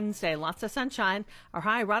Wednesday, lots of sunshine, our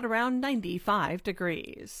high right around 95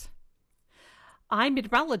 degrees. I'm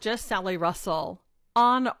meteorologist Sally Russell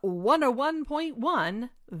on 101.1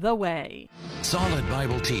 The Way. Solid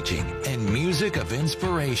Bible teaching and music of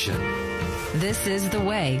inspiration. This is The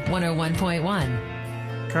Way, 101.1.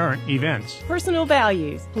 Current events, personal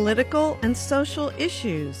values, political and social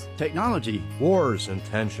issues, technology, wars, and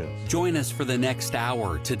tensions. Join us for the next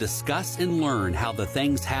hour to discuss and learn how the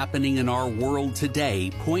things happening in our world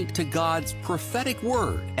today point to God's prophetic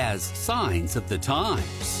word as signs of the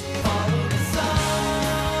times. Follow the signs,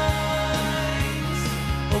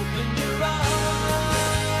 open your eyes,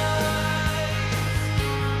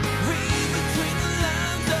 read between the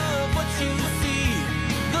lines of what you see,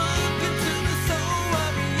 look into the soul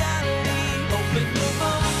of reality, open your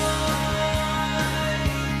mind,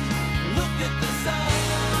 look at the sign,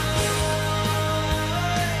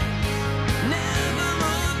 never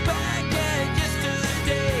look back at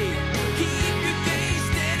yesterday, keep your gaze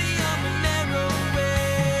steady on the narrow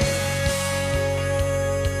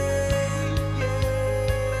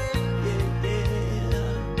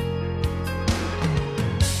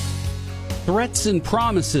Threats and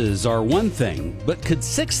promises are one thing, but could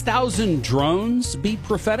 6,000 drones be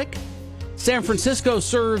prophetic? San Francisco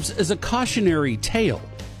serves as a cautionary tale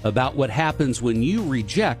about what happens when you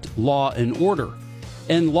reject law and order.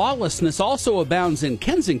 And lawlessness also abounds in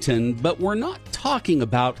Kensington, but we're not talking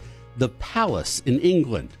about the palace in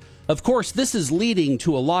England. Of course, this is leading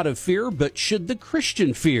to a lot of fear, but should the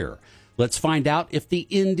Christian fear? Let's find out if the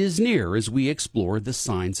end is near as we explore the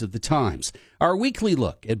signs of the times. Our weekly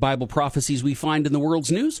look at Bible prophecies we find in the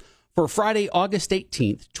world's news for Friday, August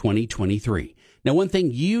 18th, 2023. Now, one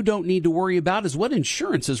thing you don't need to worry about is what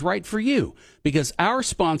insurance is right for you, because our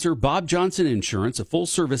sponsor, Bob Johnson Insurance, a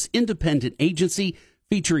full-service independent agency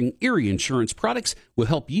featuring Erie insurance products, will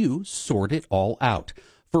help you sort it all out.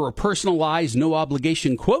 For a personalized,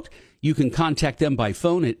 no-obligation quote, you can contact them by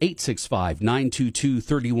phone at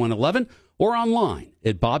 865-922-3111 or online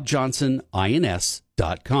at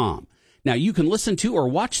bobjohnsonins.com. Now, you can listen to or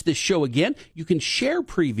watch this show again. You can share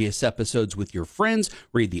previous episodes with your friends,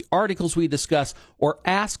 read the articles we discuss, or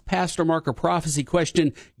ask Pastor Mark a prophecy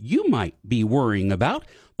question you might be worrying about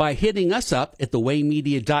by hitting us up at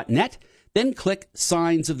thewaymedia.net. Then click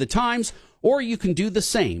Signs of the Times, or you can do the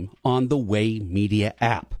same on the Way Media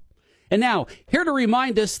app. And now, here to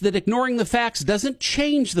remind us that ignoring the facts doesn't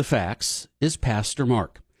change the facts is Pastor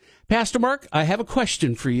Mark. Pastor Mark, I have a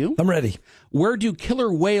question for you. I'm ready. Where do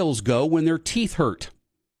killer whales go when their teeth hurt?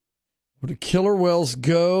 Where do killer whales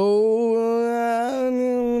go?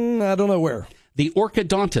 I don't know where. The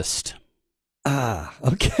orchodontist. Ah,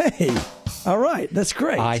 okay. All right. That's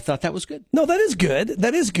great. I thought that was good. No, that is good.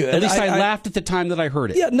 That is good. At least I laughed at the time that I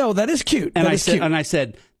heard it. Yeah, no, that is cute. And I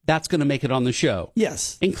said, that's going to make it on the show.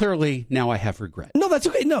 Yes. And clearly, now I have regret. No, that's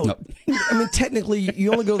okay. No. I mean, technically,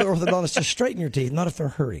 you only go to the orthodontist to straighten your teeth, not if they're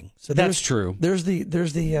hurting. So that's true. There's the.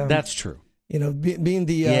 That's true. You know, being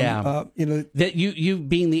the. That you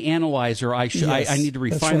being the analyzer, I need to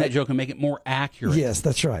refine that joke and make it more accurate. Yes,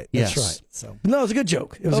 that's right. That's right. So, no, it was a good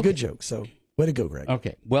joke. It was a good joke. So. Way to go, Greg.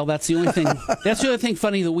 Okay. Well, that's the only thing. That's the other thing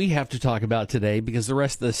funny that we have to talk about today, because the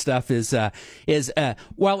rest of the stuff is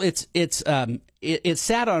well, it's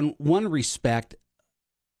sad on one respect.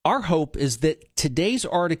 Our hope is that today's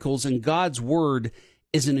articles in God's Word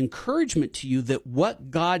is an encouragement to you that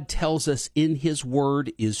what God tells us in His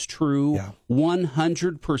Word is true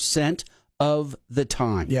 100% of the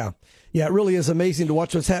time. Yeah. Yeah, it really is amazing to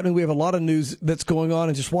watch what's happening. We have a lot of news that's going on,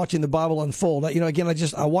 and just watching the Bible unfold. You know, again,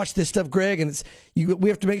 I watch this stuff, Greg, and we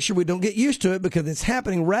have to make sure we don't get used to it because it's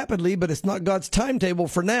happening rapidly, but it's not God's timetable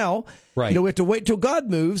for now. Right. You know, we have to wait till God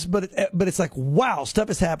moves, but it's like, wow, stuff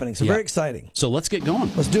is happening. So very exciting. So let's get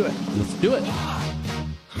going. Let's do it. Let's do it.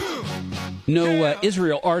 No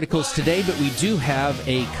Israel articles today, but we do have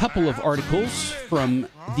a couple of articles from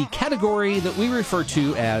the category that we refer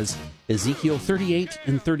to as Ezekiel 38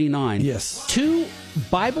 and 39. Yes. Two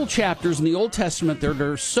Bible chapters in the Old Testament that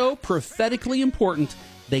are so prophetically important,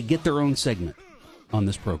 they get their own segment on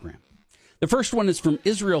this program. The first one is from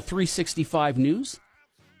Israel 365 News.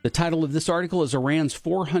 The title of this article is Iran's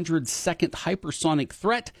 402nd hypersonic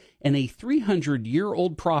threat and a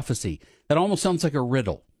 300-year-old prophecy. That almost sounds like a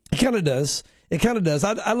riddle. It kind of does. It kind of does.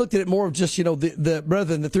 I looked at it more of just, the rather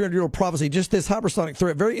than the 300-year-old prophecy, just this hypersonic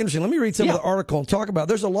threat. Very interesting. Let me read some of the article and talk about.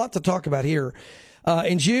 There's a lot to talk about here.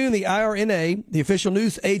 In June, the IRNA, the official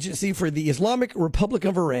news agency for the Islamic Republic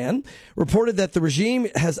of Iran, reported that the regime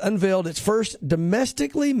has unveiled its first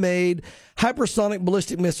domestically made hypersonic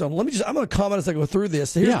ballistic missile. I'm going to comment as I go through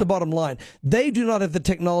this. Here's the bottom line. They do not have the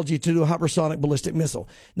technology to do a hypersonic ballistic missile.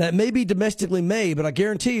 Now, it may be domestically made, but I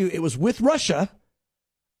guarantee you it was with Russia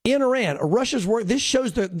in Iran. Russia's work. This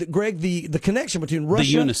shows Greg, the connection between Russia.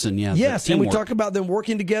 The unison, yes, and we talk about them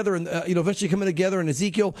working together and eventually coming together in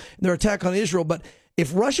Ezekiel and their attack on Israel. But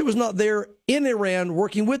if Russia was not there in Iran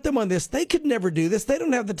working with them on this, they could never do this. They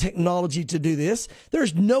don't have the technology to do this.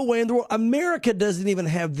 There's no way in the world. America doesn't even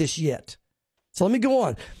have this yet. So let me go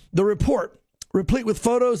on. The report, replete with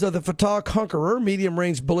photos of the Fatah Conqueror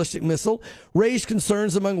medium-range ballistic missile, raised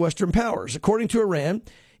concerns among Western powers. According to Iran,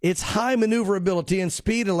 its high maneuverability and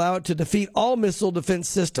speed allow it to defeat all missile defense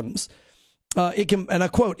systems. It can, and I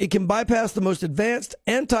quote, it can bypass the most advanced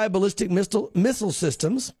anti-ballistic missile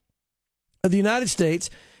systems of the United States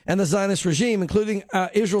and the Zionist regime, including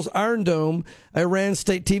Israel's Iron Dome, Iran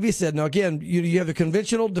state TV said. Now, again, you have the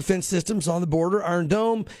conventional defense systems on the border, Iron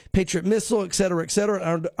Dome, Patriot missile, et cetera, et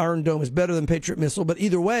cetera. Iron Dome is better than Patriot missile, but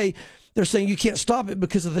either way, they're saying you can't stop it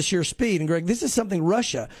because of the sheer speed. And Greg, this is something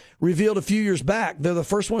Russia revealed a few years back. They're the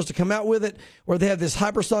first ones to come out with it, where they have this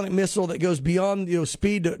hypersonic missile that goes beyond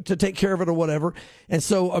speed to take care of it or whatever. And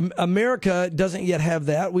so America doesn't yet have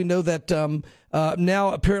that. We know that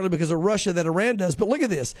now apparently because of Russia that Iran does. But look at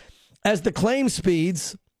this: as the claimed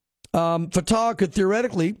speeds, Fatah could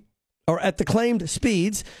theoretically. Or at the claimed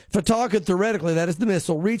speeds, Fatah could theoretically, that is the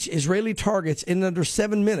missile, reach Israeli targets in under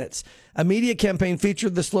 7 minutes. A media campaign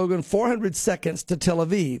featured the slogan 400 seconds to Tel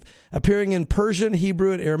Aviv, appearing in Persian,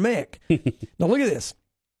 Hebrew, and Aramaic. Now look at this.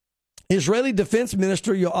 Israeli Defense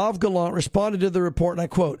Minister Yoav Gallant responded to the report, and I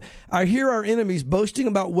quote, "I hear our enemies boasting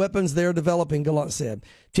about weapons they are developing," Gallant said.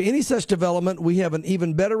 "To any such development, we have an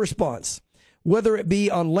even better response. Whether it be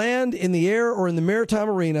on land, in the air, or in the maritime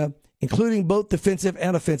arena, including both defensive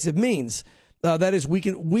and offensive means. That is, we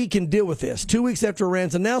can deal with this." 2 weeks after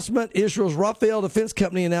Iran's announcement, Israel's Rafael Defense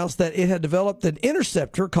Company announced that it had developed an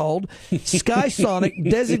interceptor called Skysonic,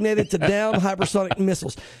 designated to down hypersonic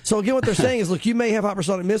missiles. So again, what they're saying is, look, you may have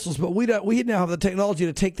hypersonic missiles, but we now have the technology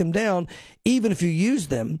to take them down, even if you use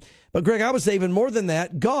them. But Greg, I would say even more than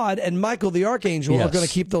that, God and Michael the Archangel are going to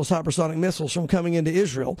keep those hypersonic missiles from coming into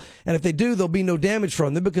Israel. And if they do, there'll be no damage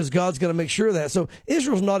from them because God's going to make sure of that. So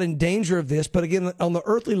Israel's not in danger of this. But again, on the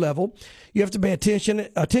earthly level, you have to pay attention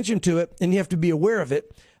to it, and you have to be aware of it.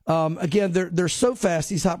 Again, they're so fast,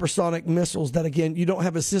 these hypersonic missiles, that again, you don't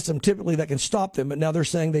have a system typically that can stop them. But now they're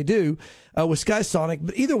saying they do with Skysonic.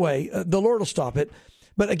 But either way, the Lord will stop it.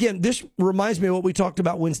 But again, this reminds me of what we talked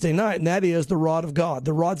about Wednesday night, and that is the rod of God,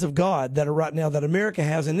 the rods of God that are right now that America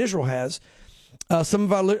has and Israel has.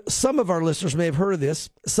 Some of our listeners may have heard of this.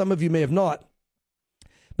 Some of you may have not.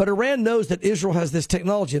 But Iran knows that Israel has this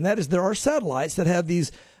technology, and that is there are satellites that have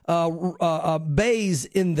these bays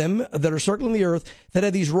in them that are circling the earth that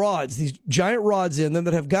have these rods, these giant rods in them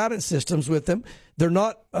that have guidance systems with them. They're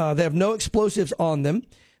not, they have no explosives on them,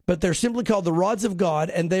 but they're simply called the rods of God,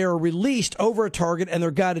 and they are released over a target, and they're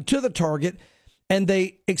guided to the target, and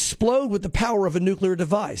they explode with the power of a nuclear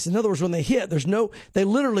device. In other words, when they hit, they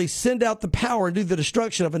literally send out the power and do the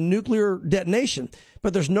destruction of a nuclear detonation,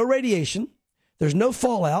 but there's no radiation, there's no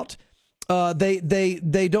fallout.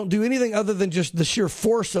 They don't do anything other than just the sheer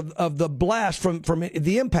force of the blast from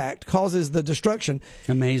the impact causes the destruction.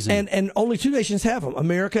 Amazing. And only two nations have them,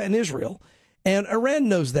 America and Israel. And Iran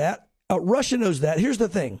knows that. Russia knows that. Here's the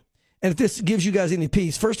thing. And if this gives you guys any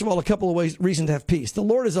peace, first of all, a couple of reasons to have peace. The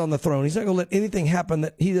Lord is on the throne. He's not going to let anything happen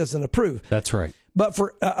that he doesn't approve. That's right. But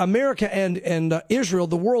for America and Israel,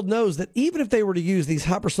 the world knows that even if they were to use these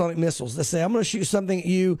hypersonic missiles, they say, I'm going to shoot something at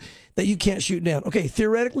you that you can't shoot down. Okay,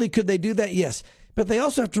 theoretically, could they do that? Yes. But they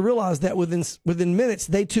also have to realize that within minutes,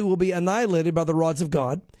 they too will be annihilated by the rods of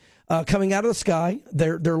God coming out of the sky.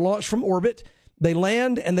 They're launched from orbit. They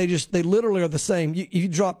land, and they literally are the same. You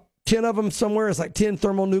drop 10 of them somewhere, it's like 10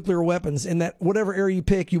 thermonuclear weapons in that whatever area you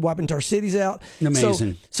pick, you wipe entire cities out.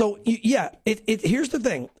 Amazing. So here's the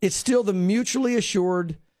thing. It's still the mutually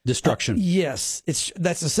assured destruction. Yes.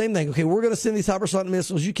 That's the same thing. Okay, we're going to send these hypersonic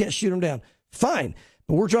missiles. You can't shoot them down. Fine.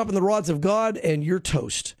 But we're dropping the rods of God and you're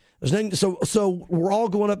toast. There's nothing, so we're all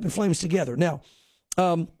going up in flames together. Now,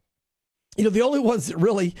 the only ones that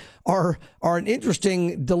really are an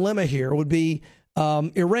interesting dilemma here would be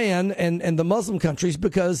Iran and the Muslim countries,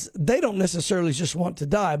 because they don't necessarily just want to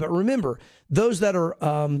die. But remember, those that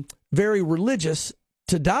are very religious,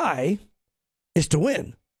 to die is to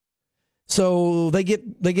win. So they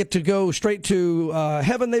get to go straight to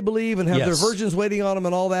heaven, they believe, and have Yes. their virgins waiting on them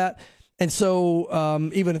and all that. And so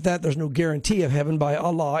even at that, there's no guarantee of heaven by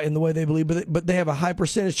Allah in the way they believe, but they have a high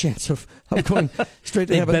percentage chance of going straight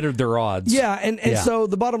to They heaven. bettered their odds. Yeah, and so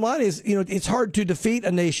the bottom line is, it's hard to defeat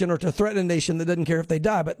a nation or to threaten a nation that doesn't care if they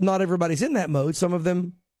die, but not everybody's in that mode. Some of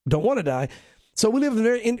them don't want to die. So we live in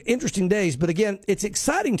very interesting days, but again, it's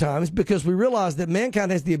exciting times because we realize that mankind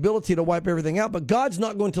has the ability to wipe everything out, but God's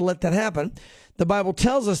not going to let that happen. The Bible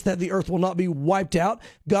tells us that the earth will not be wiped out.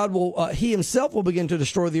 God will, He Himself will begin to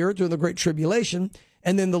destroy the earth during the Great Tribulation,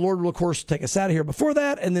 and then the Lord will, of course, take us out of here before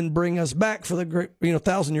that, and then bring us back for the great,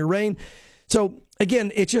 1,000-year reign. So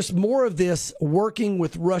again, it's just more of this working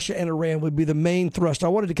with Russia and Iran would be the main thrust. I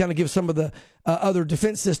wanted to kind of give some of the other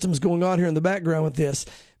defense systems going on here in the background with this.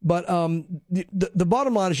 But the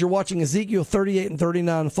bottom line is you're watching Ezekiel 38 and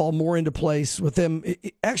 39 fall more into place with them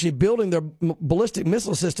actually building their ballistic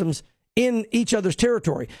missile systems in each other's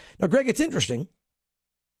territory. Now, Greg, it's interesting.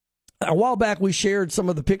 A while back, we shared some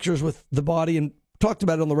of the pictures with the body and talked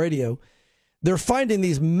about it on the radio. They're finding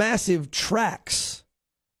these massive tracks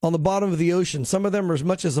on the bottom of the ocean. Some of them are as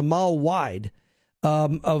much as a mile wide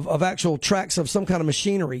of actual tracks of some kind of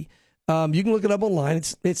machinery. You can look it up online.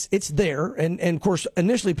 It's there. And of course,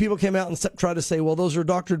 initially people came out and tried to say, well, those are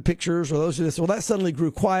doctored pictures or those are this. Well, that suddenly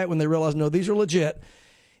grew quiet when they realized, no, these are legit.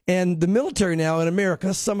 And the military now in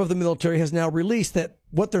America, some of the military has now released that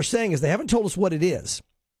what they're saying is they haven't told us what it is.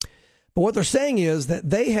 But what they're saying is that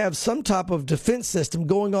they have some type of defense system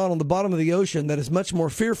going on the bottom of the ocean that is much more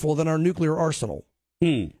fearful than our nuclear arsenal.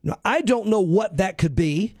 Now, I don't know what that could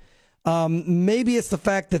be. Maybe it's the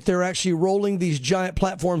fact that they're actually rolling these giant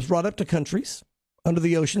platforms right up to countries under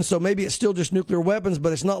the ocean. So maybe it's still just nuclear weapons,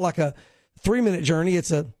 but it's not like a 3-minute journey. It's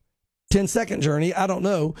a 10-second journey. I don't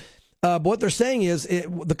know. But what they're saying is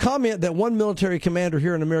the comment that one military commander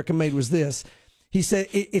here in America made was this. He said,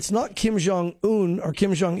 it's not Kim Jong-un or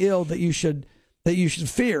Kim Jong-il that you should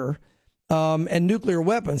fear and nuclear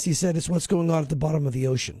weapons. He said, it's what's going on at the bottom of the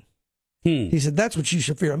ocean. He said, that's what you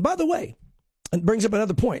should fear. And by the way, it brings up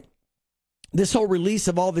another point. This whole release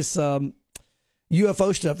of all this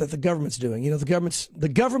UFO stuff that the government's doing, the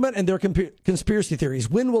government and their conspiracy theories,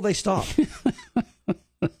 when will they stop?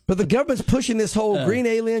 But the government's pushing this whole green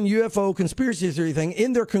alien UFO conspiracy theory thing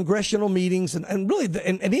in their congressional meetings. And really,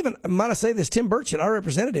 and even, might I say this, Tim Burchett, our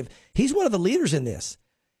representative, he's one of the leaders in this.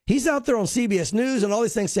 He's out there on CBS News and all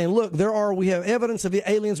these things saying, look, we have evidence of the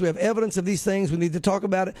aliens. We have evidence of these things. We need to talk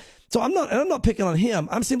about it. So I'm not picking on him.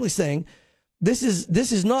 I'm simply saying this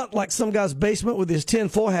is not like some guy's basement with his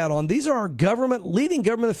tinfoil hat on. These are our leading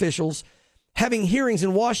government officials having hearings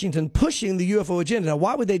in Washington pushing the UFO agenda. Now,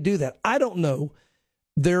 why would they do that? I don't know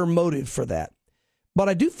their motive for that. But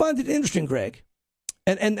I do find it interesting, Greg.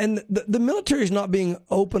 And the military is not being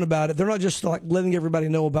open about it. They're not just like letting everybody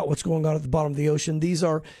know about what's going on at the bottom of the ocean. These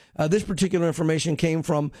are this particular information came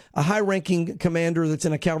from a high-ranking commander that's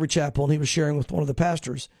in a Calvary chapel, and he was sharing with one of the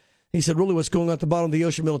pastors. He said, really, what's going on at the bottom of the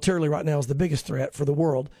ocean militarily right now is the biggest threat for the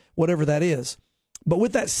world, whatever that is. But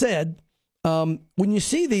with that said, when you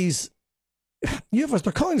see these UFOs,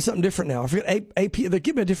 they're calling it something different now. I forget, AP, they're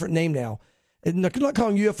giving a different name now. And they're not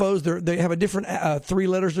calling UFOs. They have a different 3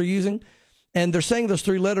 letters they're using. And they're saying those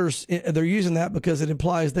 3 letters, they're using that because it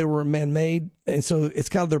implies they were man-made. And so it's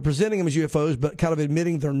kind of, they're presenting them as UFOs, but kind of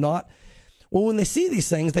admitting they're not. Well, when they see these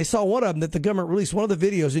things, they saw one of them that the government released one of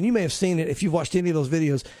the videos, and you may have seen it if you've watched any of those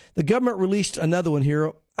videos. The government released another one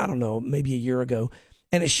here, I don't know, maybe a year ago,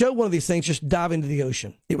 and it showed one of these things just dive into the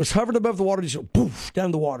ocean. It was hovering above the water, just go poof,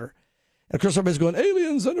 down the water. And of course, everybody's going,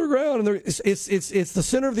 aliens underground, and it's the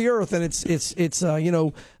center of the earth, and it's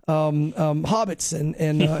hobbits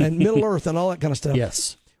and Middle Earth and all that kind of stuff.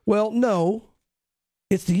 Yes. Well, no,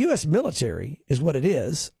 it's the U.S. military is what it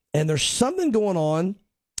is, and there's something going on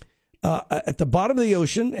at the bottom of the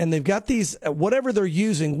ocean, and they've got these whatever they're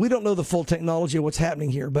using. We don't know the full technology of what's happening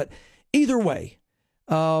here, but either way,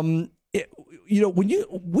 when we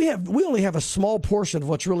only have a small portion of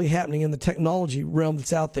what's really happening in the technology realm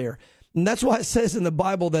that's out there. And that's why it says in the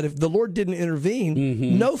Bible that if the Lord didn't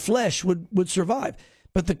intervene, no flesh would survive.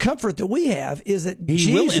 But the comfort that we have is that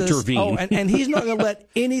He will intervene. And He's not going to let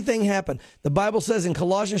anything happen. The Bible says in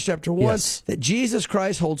Colossians chapter 1 that Jesus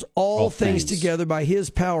Christ holds all things together by His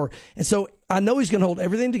power. And so I know He's going to hold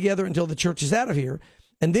everything together until the church is out of here.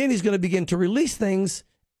 And then He's going to begin to release things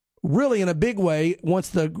really in a big way once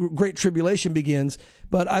the Great Tribulation begins.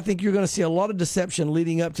 But I think you're going to see a lot of deception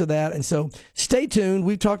leading up to that. And so stay tuned.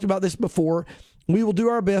 We've talked about this before. We will do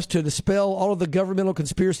our best to dispel all of the governmental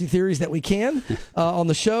conspiracy theories that we can on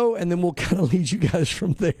the show, and then we'll kind of lead you guys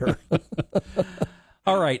from there.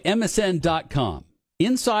 All right, MSN.com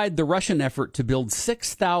inside the Russian effort to build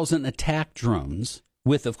 6,000 attack drones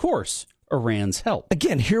with, of course, Iran's help.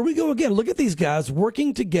 Again, here we go again. Look at these guys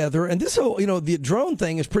working together, and this whole, the drone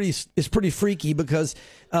thing is pretty freaky because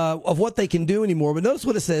of what they can do anymore. But notice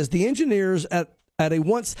what it says: the engineers at a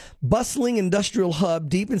once bustling industrial hub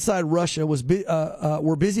deep inside Russia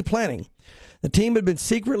were busy planning. The team had been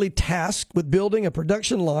secretly tasked with building a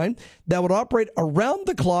production line that would operate around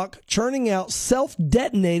the clock, churning out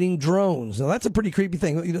self-detonating drones. Now, that's a pretty creepy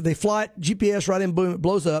thing. They fly it, GPS right in, boom, it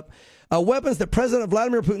blows up. Weapons that President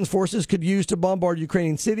Vladimir Putin's forces could use to bombard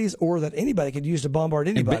Ukrainian cities, or that anybody could use to bombard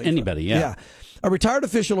anybody. Anybody, yeah. A retired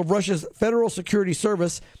official of Russia's Federal Security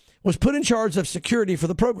Service was put in charge of security for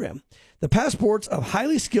the program. The passports of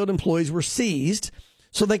highly skilled employees were seized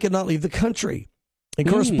so they could not leave the country. In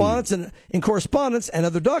correspondence and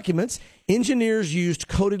other documents, engineers used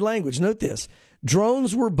coded language. Note this: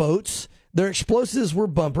 drones were boats, their explosives were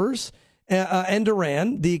bumpers. And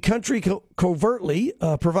Iran, the country covertly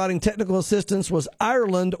providing technical assistance was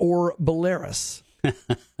Ireland or Belarus.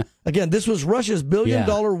 Again, this was Russia's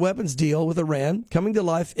billion-dollar weapons deal with Iran coming to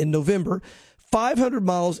life in November, 500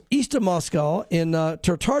 miles east of Moscow in the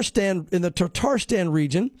Tatarstan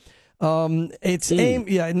region. Its aim,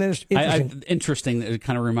 and there's interesting. Interesting. It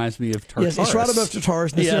kind of reminds me of Tartarus. Yes, it's right above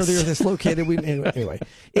Tartarus. The center of the earth is located. Anyway,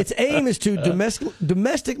 its aim is to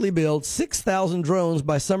domestically build 6,000 drones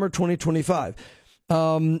by summer 2025.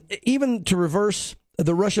 Even to reverse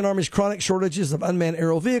the Russian army's chronic shortages of unmanned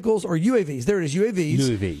aerial vehicles, or UAVs. There it is, UAVs.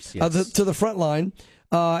 UAVs, yes. To the front line.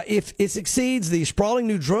 If it succeeds, the sprawling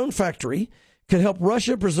new drone factory could help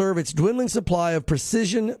Russia preserve its dwindling supply of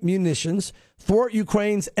precision munitions, thwart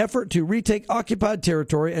Ukraine's effort to retake occupied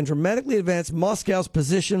territory, and dramatically advance Moscow's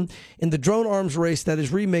position in the drone arms race that is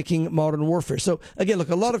remaking modern warfare. So, again, look,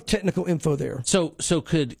 a lot of technical info there. So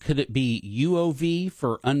could it be UOV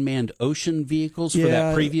for unmanned ocean vehicles for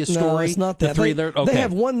that previous story? No, it's not that. They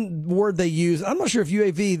have one word they use. I'm not sure if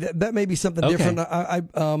UAV, that may be something different.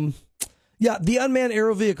 Yeah, the unmanned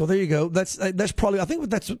aerial vehicle. There you go. That's probably. I think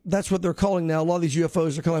that's what they're calling now. A lot of these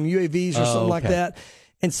UFOs are calling them UAVs or something like that.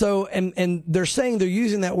 And so, and they're saying they're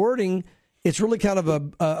using that wording. It's really kind of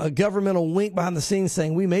a governmental wink behind the scenes,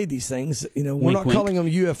 saying we made these things. We're not calling them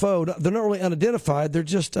UFO. They're not really unidentified. They're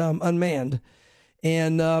just unmanned.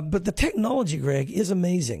 And but the technology, Greg, is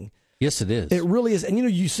amazing. Yes, it is. It really is. And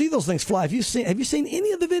you see those things fly. Have you seen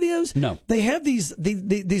any of the videos? No. They have these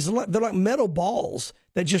they're like metal balls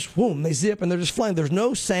that just they zip and they're just flying. There's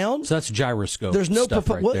no sound. So that's gyroscope. There's no stuff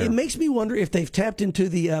right there. It makes me wonder if they've tapped into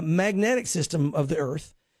the magnetic system of the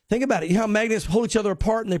Earth. Think about it. You know how magnets hold each other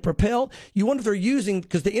apart and they propel? You wonder if they're using,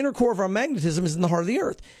 because the inner core of our magnetism is in the heart of the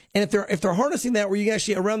Earth. And if they're harnessing that, where you can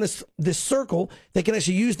actually, around this circle, they can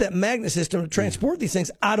actually use that magnet system to transport these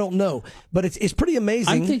things. I don't know. But it's pretty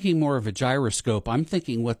amazing. I'm thinking more of a gyroscope. I'm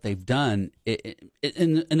thinking what they've done.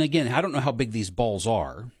 And again, I don't know how big these balls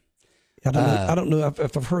are. I don't know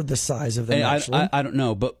if I've heard the size of them, actually. I don't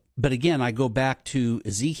know. But again, I go back to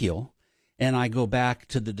Ezekiel, and I go back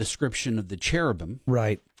to the description of the cherubim.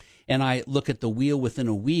 Right. And I look at the wheel within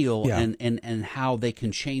a wheel, and how they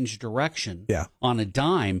can change direction on a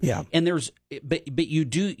dime. Yeah. And there's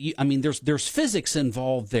physics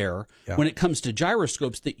involved there when it comes to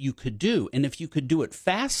gyroscopes that you could do. And if you could do it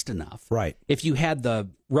fast enough, right? If you had the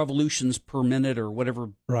revolutions per minute or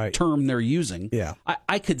whatever term they're using,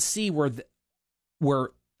 I could see where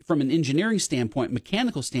from an engineering standpoint,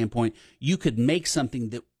 mechanical standpoint, you could make something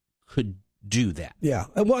that could do that. Yeah.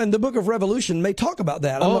 Well, and the Book of Revolution may talk about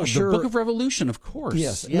that. I'm not sure. The Book of Revolution, of course.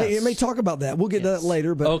 Yes. It may talk about that. We'll get to that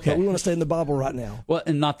later, but we want to stay in the Bible right now. Well,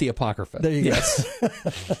 and not the Apocrypha. There you go.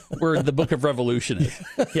 Where the Book of Revolution is.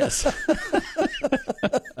 Yes.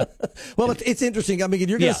 Well, it's interesting. I mean,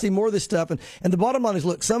 you're going to see more of this stuff. And the bottom line is,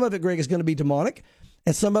 look, some of it, Greg, is going to be demonic,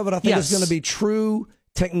 and some of it, I think, is going to be true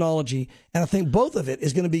technology, and I think both of it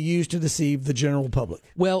is going to be used to deceive the general public.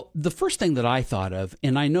 Well, the first thing that I thought of,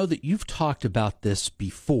 and I know that you've talked about this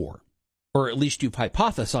before, or at least you've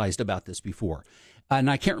hypothesized about this before,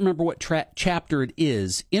 and I can't remember what chapter it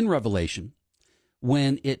is in Revelation,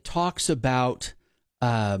 when it talks about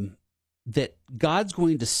that God's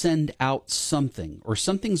going to send out something, or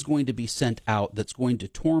something's going to be sent out that's going to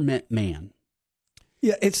torment man.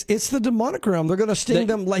 Yeah, it's the demonic realm. They're going to sting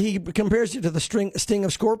them, like he compares it to the sting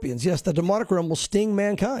of scorpions. Yes, the demonic realm will sting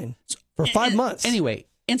mankind for 5 months. Anyway,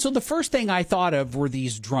 and so the first thing I thought of were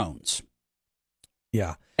these drones.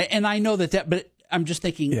 Yeah. And I know that, but I'm just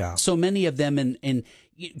thinking so many of them, and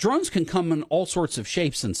drones can come in all sorts of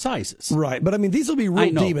shapes and sizes. Right, but I mean, these will be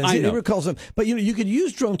real demons. I know. It calls them, but you could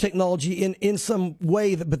use drone technology in some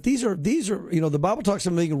way. But these are the Bible talks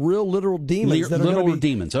about being real literal demons. Literal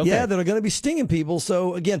demons. Okay. Yeah, that are going to be stinging people.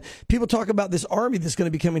 So again, people talk about this army that's going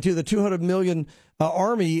to be coming to the 200 million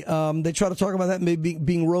army. They try to talk about that maybe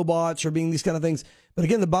being robots or being these kind of things. But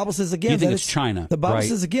again, the Bible says again you think that it's China. The Bible right?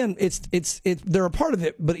 says again, they're a part of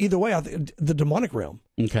it. But either way, the demonic realm.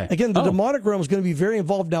 Okay. Again, the demonic realm is going to be very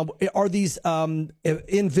involved. Now, are these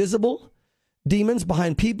invisible demons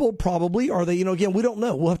behind people? Probably. Are they? Again, we don't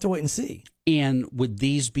know. We'll have to wait and see. And would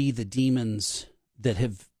these be the demons that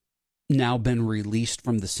have now been released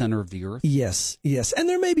from the center of the earth? Yes. And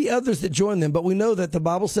there may be others that join them, but we know that the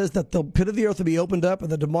Bible says that the pit of the earth will be opened up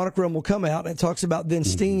and the demonic realm will come out. And it talks about then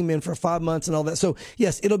stinging men for 5 months and all that. So,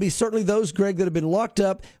 yes, it'll be certainly those, Greg, that have been locked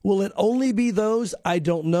up. Will it only be those? I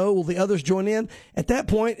don't know. Will the others join in? At that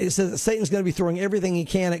point, it says that Satan's going to be throwing everything he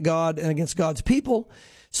can at God and against God's people.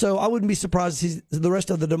 So I wouldn't be surprised to see the rest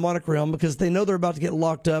of the demonic realm because they know they're about to get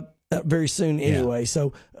locked up very soon anyway.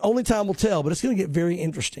 So only time will tell, but it's going to get very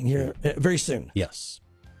interesting here very soon. Yes.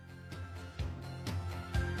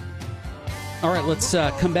 All right, let's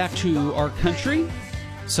come back to our country,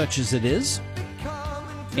 such as it is.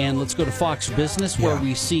 And let's go to Fox Business, where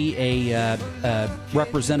we see a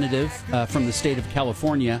representative from the state of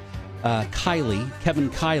California, Kevin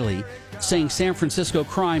Kiley, saying San Francisco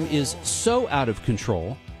crime is so out of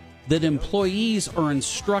control that employees are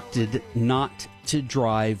instructed not to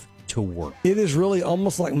drive to work. It is really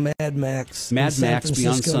almost like Mad Max. Mad Max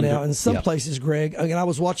beyond Sunday. Now. In some places, Greg, again, I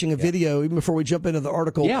was watching a video even before we jump into the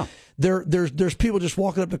article. Yeah. There's people just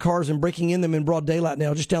walking up to cars and breaking in them in broad daylight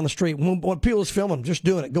now, just down the street. When people is filming, just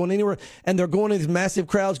doing it, going anywhere, and they're going in these massive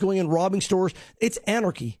crowds, going in, robbing stores. It's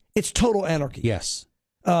anarchy. It's total anarchy. Yes.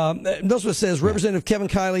 That's what it says. Representative Kevin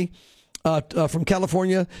Kiley from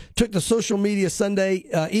California took to social media Sunday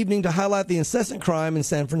evening to highlight the incessant crime in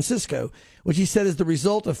San Francisco, which he said is the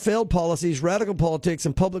result of failed policies, radical politics,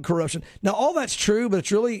 and public corruption. Now, all that's true, but it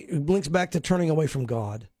really links back to turning away from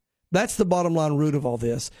God. That's the bottom line root of all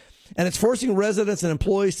this. And it's forcing residents and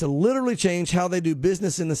employees to literally change how they do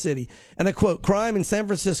business in the city. And I quote, crime in San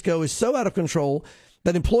Francisco is so out of control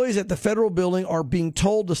that employees at the federal building are being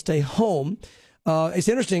told to stay home. It's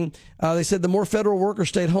interesting. They said the more federal workers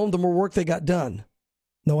stayed home, the more work they got done.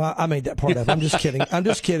 No, I made that part up. I'm just kidding. I'm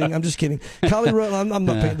just kidding. Kylie wrote, I'm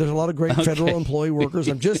not paying. There's a lot of great federal employee workers.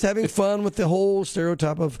 I'm just having fun with the whole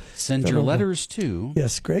stereotype of send your letters to.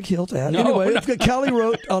 Yes, Greg Hilt. Anyway, Kylie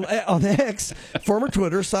wrote on X, former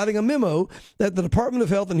Twitter, citing a memo that the Department of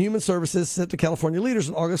Health and Human Services sent to California leaders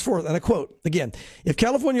on August 4th. And I quote, again, if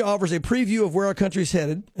California offers a preview of where our country's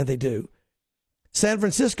headed, and they do, San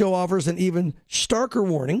Francisco offers an even starker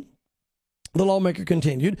warning. The lawmaker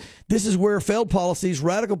continued, this is where failed policies,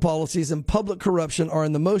 radical policies, and public corruption are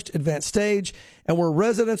in the most advanced stage and where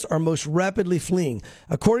residents are most rapidly fleeing.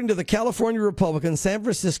 According to the California Republican, San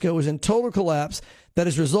Francisco is in total collapse that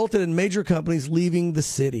has resulted in major companies leaving the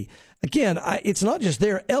city. Again, it's not just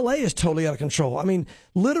there. L.A. is totally out of control. I mean,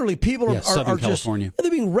 literally, people are just, they're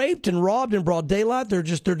being raped and robbed in broad daylight. They're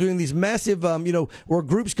doing these massive, where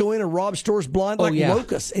groups go in and rob stores blind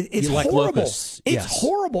locusts. It's horrible. Locusts. It's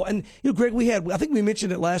horrible. And, Greg, I think we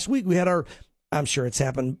mentioned it last week. We had I'm sure it's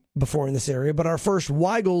happened before in this area, but our first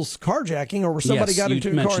Weigel's carjacking, or where somebody got into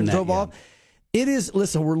a car and drove off. It is,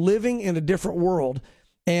 listen, we're living in a different world.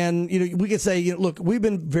 And, we could say, look, we've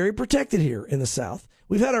been very protected here in the South.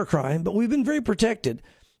 We've had our crime, but we've been very protected.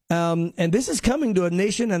 And this is coming to a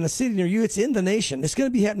nation and a city near you. It's in the nation. It's going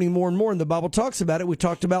to be happening more and more. And the Bible talks about it. We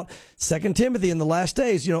talked about 2 Timothy in the last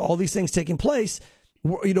days, all these things taking place.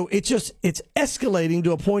 It's escalating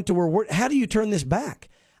to a point to where how do you turn this back?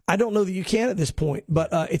 I don't know that you can at this point, but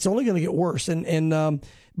it's only going to get worse. And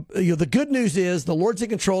the good news is the Lord's in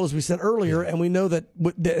control, as we said earlier, and we know that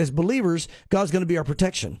as believers, God's going to be our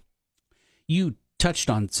protection. You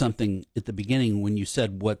touched on something at the beginning when you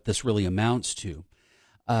said what this really amounts to.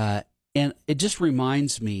 And it just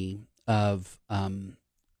reminds me of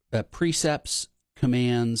precepts,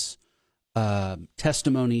 commands,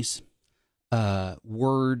 testimonies,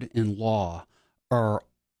 word, and law are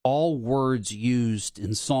all words used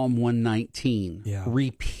in Psalm 119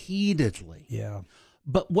 repeatedly. Yeah.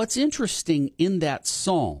 But what's interesting in that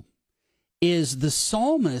psalm is the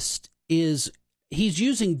psalmist he's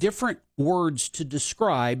using different words to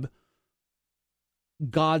describe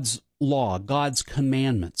God's law, God's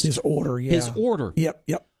commandments, His order. Yeah. His order. Yep.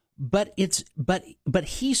 But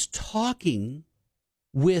he's talking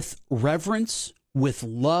with reverence, with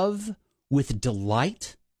love, with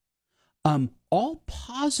delight, all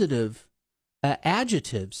positive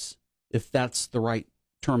adjectives, if that's the right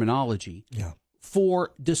terminology Yeah.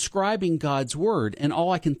 for describing God's word. And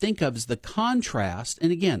all I can think of is the contrast.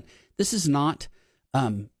 And again, this is not,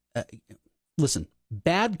 listen,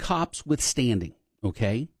 bad cops withstanding,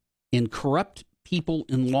 okay? And corrupt people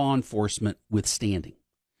in law enforcement withstanding.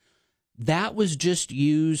 That was just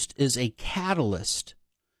used as a catalyst,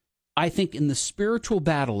 I think, in the spiritual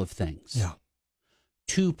battle of things. Yeah.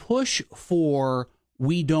 To push for,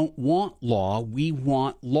 we don't want law, we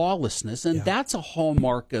want lawlessness. And that's a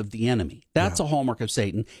hallmark of the enemy. That's a hallmark of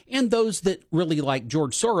Satan. And those that really like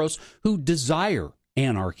George Soros, who desire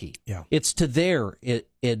anarchy. Yeah. It's to their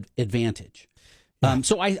advantage. Yeah.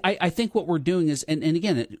 So I think what we're doing is, and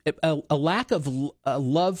again, a lack of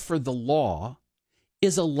love for the law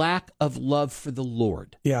is a lack of love for the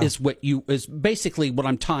Lord. Yeah. Is basically what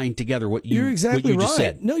I'm tying together. You're exactly just right.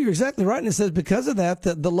 said. No, you're exactly right. And it says because of that,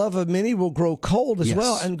 the love of many will grow cold as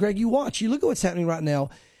well. And Greg, you look at what's happening right now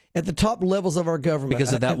at the top levels of our government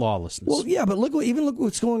Because of that lawlessness. Well, yeah, but look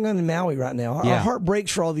what's going on in Maui right now. Our heart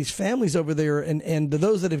breaks for all these families over there, and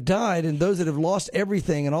those that have died and those that have lost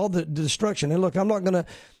everything and all the destruction. And look, I'm not going to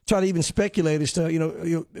try to even speculate as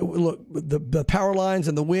to look the power lines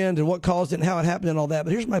and the wind and what caused it and how it happened and all that.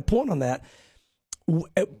 But here's my point on that.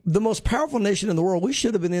 The most powerful nation in the world, we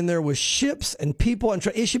should have been in there with ships and people, and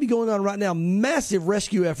it should be going on right now, massive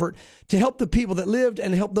rescue effort to help the people that lived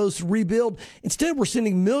and help those to rebuild. Instead, we're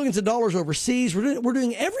sending millions of dollars overseas. We're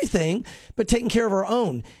doing everything but taking care of our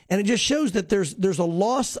own. And it just shows that there's a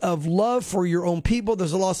loss of love for your own people.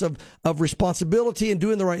 There's a loss of responsibility and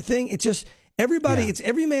doing the right thing. It's just everybody, it's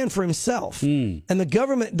every man for himself. And the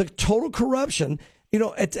government, the total corruption,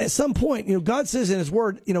 at some point, God says in his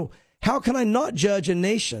word, how can I not judge a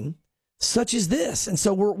nation such as this? And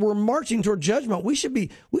so we're marching toward judgment. We should be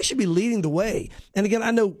leading the way. And again, I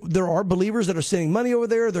know there are believers that are sending money over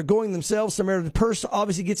there. They're going themselves. Samaritan Purse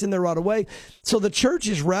obviously gets in there right away. So the church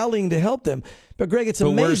is rallying to help them. But Greg, it's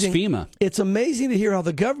amazing. Where's FEMA? It's amazing to hear how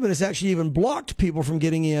the government has actually even blocked people from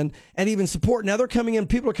getting in and even support. Now they're coming in.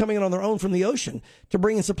 People are coming in on their own from the ocean to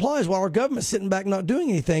bring in supplies while our government's sitting back not doing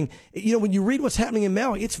anything. When you read what's happening in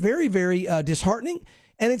Maui, it's very, very disheartening.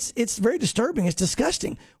 And it's very disturbing. It's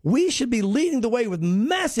disgusting. We should be leading the way with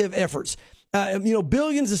massive efforts.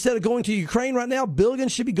 Billions, instead of going to Ukraine right now,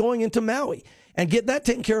 billions should be going into Maui and get that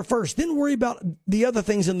taken care of first. Then worry about the other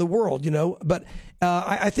things in the world, But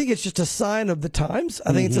I think it's just a sign of the times.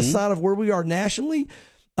 I think it's a sign of where we are nationally.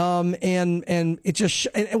 And it just,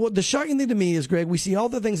 and what the shocking thing to me is, Greg, we see all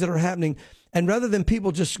the things that are happening. And rather than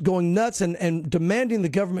people just going nuts and demanding the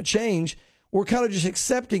government change, we're kind of just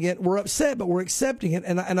accepting it. We're upset, but we're accepting it.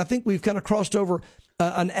 And I think we've kind of crossed over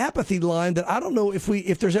an apathy line that I don't know if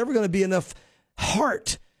there's ever going to be enough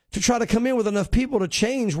heart to try to come in with enough people to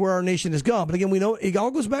change where our nation has gone. But again, we know it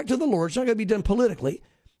all goes back to the Lord. It's not going to be done politically.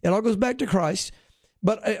 It all goes back to Christ.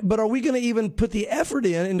 But are we going to even put the effort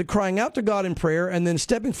into crying out to God in prayer and then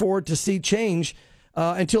stepping forward to see change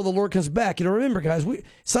until the Lord comes back? Remember, guys,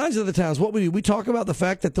 signs of the times, what we do, we talk about the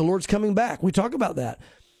fact that the Lord's coming back. We talk about that.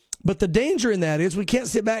 But the danger in that is we can't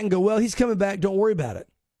sit back and go, well, he's coming back. Don't worry about it.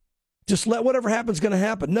 Just let whatever happens going to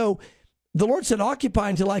happen. No, the Lord said,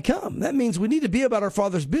 occupy until I come. That means we need to be about our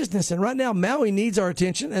Father's business. And right now, Maui needs our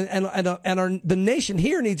attention, and the nation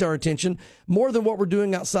here needs our attention more than what we're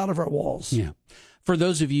doing outside of our walls. Yeah. For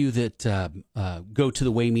those of you that go to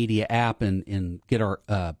the Way Media app and get our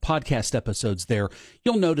podcast episodes there,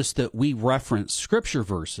 you'll notice that we reference scripture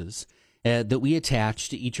verses that we attach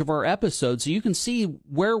to each of our episodes, so you can see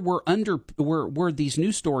where where these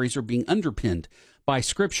news stories are being underpinned by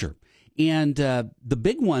Scripture. And the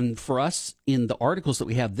big one for us in the articles that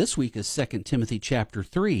we have this week is 2 Timothy chapter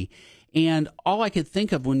 3. And all I could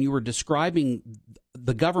think of when you were describing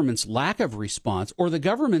the government's lack of response or the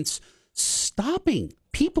government's stopping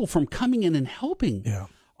people from coming in and helping. Yeah.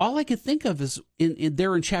 All I could think of is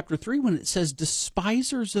in chapter 3 when it says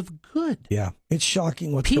despisers of good. Yeah, it's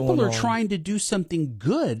shocking what's going on. People are trying to do something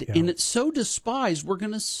good, and it's so despised, we're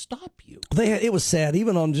going to stop you. It was sad,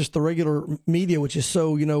 even on just the regular media, which is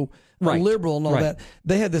so, liberal and all that.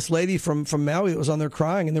 They had this lady from Maui that was on there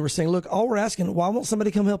crying, and they were saying, look, all we're asking, why won't somebody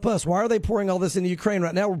come help us? Why are they pouring all this into Ukraine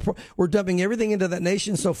right now? We're dumping everything into that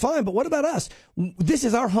nation, so fine, but what about us? This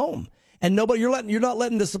is our home. And you're not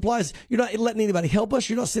letting the supplies, you're not letting anybody help us.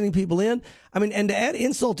 You're not sending people in. I mean, and to add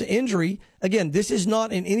insult to injury, again, this is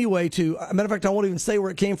not in any way a matter of fact, I won't even say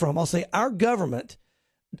where it came from. I'll say our government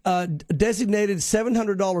designated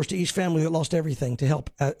 $700 to each family that lost everything to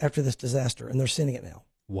help after this disaster, and they're sending it now.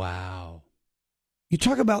 Wow. You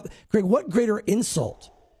talk about, Greg, what greater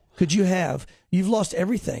insult could you have? You've lost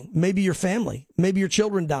everything. Maybe your family. Maybe your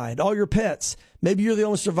children died. All your pets. Maybe you're the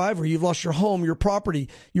only survivor. You've lost your home, your property.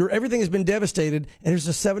 Everything has been devastated. And here's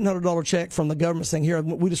a $700 check from the government saying, here,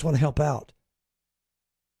 we just want to help out.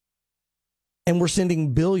 And we're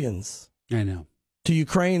sending billions. I know. To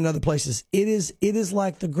Ukraine and other places. It is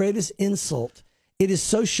like the greatest insult. It is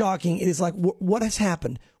so shocking. It is like, what has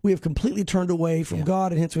happened? We have completely turned away from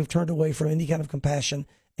God, and hence we've turned away from any kind of compassion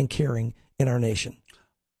and caring in our nation.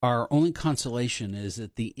 Our only consolation is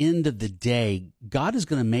at the end of the day, God is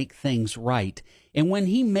going to make things right. And when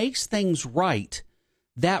he makes things right,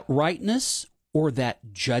 that rightness or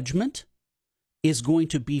that judgment is going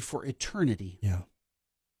to be for eternity. Yeah.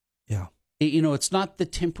 Yeah. You know, it's not the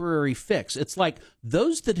temporary fix. It's like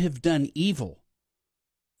those that have done evil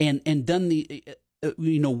and done the,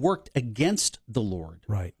 worked against the Lord.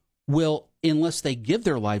 Right. Will, unless they give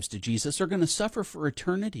their lives to Jesus, are going to suffer for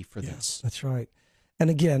eternity for this. That's right. And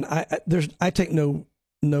again, I take no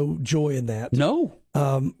joy in that. No.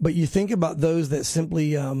 But you think about those that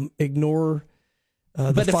simply ignore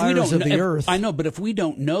the fires of the earth. I know, but if we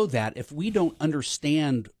don't know that, if we don't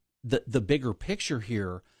understand the bigger picture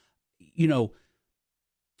here,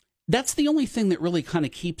 that's the only thing that really kind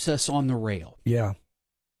of keeps us on the rail. Yeah.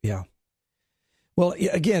 Yeah. Well,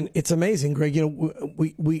 again, it's amazing, Greg.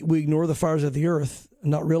 We ignore the fires of the earth,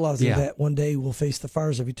 not realizing that one day we'll face the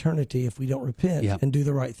fires of eternity if we don't repent and do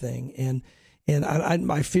the right thing. And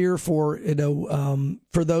I fear for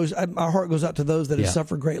those. My heart goes out to those that have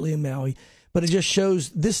suffered greatly in Maui. But it just shows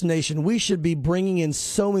this nation, we should be bringing in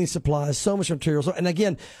so many supplies, so much material. And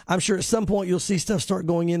again, I'm sure at some point you'll see stuff start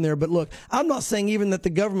going in there. But look, I'm not saying even that the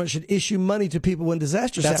government should issue money to people when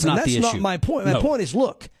disasters happen. That's not my point. My point is,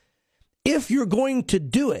 look, if you're going to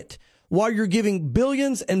do it while you're giving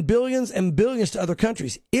billions and billions and billions to other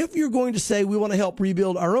countries, if you're going to say we want to help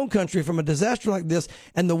rebuild our own country from a disaster like this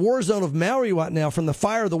and the war zone of Maui right now, from the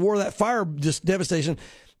fire, that fire just devastation,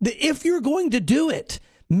 if you're going to do it,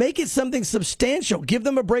 make it something substantial. Give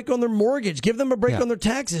them a break on their mortgage. Give them a break on their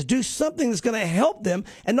taxes. Do something that's going to help them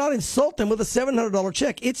and not insult them with a $700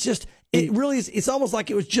 check. It's just, it really is, it's almost like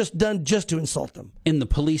it was just done just to insult them. And the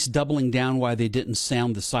police doubling down why they didn't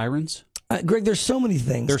sound the sirens? Greg, there's so many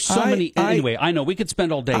things. There's so many. Anyway, I know we could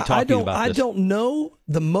spend all day talking about this. I don't know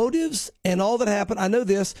the motives and all that happened. I know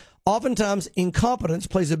this. Oftentimes, incompetence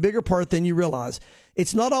plays a bigger part than you realize.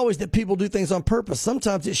 It's not always that people do things on purpose.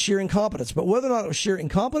 Sometimes it's sheer incompetence. But whether or not it was sheer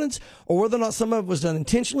incompetence or whether or not some of it was done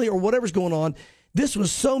intentionally or whatever's going on, this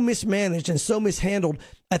was so mismanaged and so mishandled.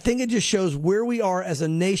 I think it just shows where we are as a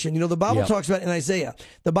nation. The Bible talks about in Isaiah.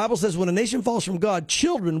 The Bible says when a nation falls from God,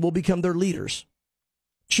 children will become their leaders.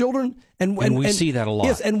 Children and we see that a lot.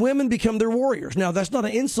 Yes, and women become their warriors. Now, that's not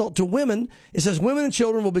an insult to women. It says women and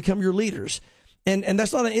children will become your leaders. And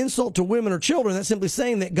that's not an insult to women or children. That's simply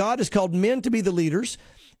saying that God has called men to be the leaders,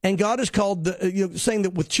 and God has called saying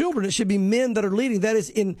that with children it should be men that are leading. That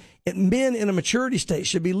is, men in a maturity state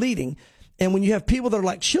should be leading. And when you have people that are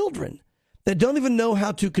like children that don't even know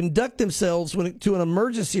how to conduct themselves to an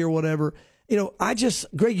emergency or whatever.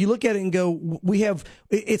 Greg, you look at it and go,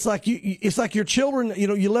 it's like your children,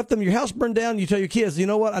 you left them, your house burned down. You tell your kids, you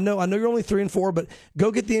know what? I know you're only 3 and 4, but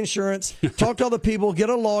go get the insurance, talk to other people, get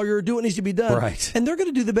a lawyer, do what needs to be done. Right. And they're going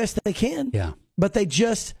to do the best they can. Yeah. But they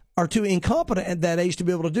just are too incompetent at that age to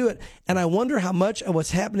be able to do it. And I wonder how much of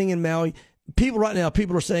what's happening in Maui, people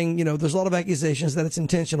are saying, there's a lot of accusations that it's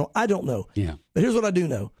intentional. I don't know. Yeah. But here's what I do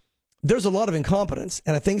know. There's a lot of incompetence.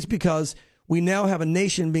 And I think it's because we now have a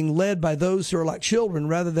nation being led by those who are like children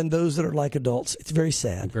rather than those that are like adults. It's very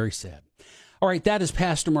sad. Very sad. All right, that is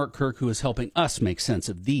Pastor Mark Kirk, who is helping us make sense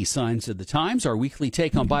of these signs of the times, our weekly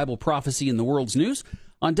take on Bible prophecy in the world's news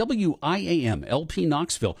on WIAM LP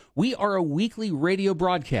Knoxville. We are a weekly radio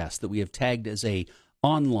broadcast that we have tagged as a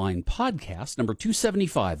online podcast, number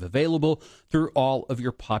 275, available through all of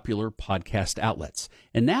your popular podcast outlets.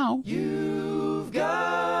 And now, You've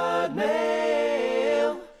Got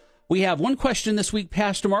Mail. We have one question this week,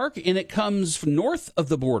 Pastor Mark, and it comes from north of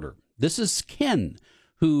the border. This is Ken,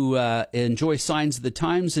 who enjoys Signs of the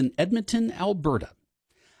Times in Edmonton, Alberta.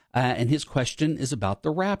 And his question is about the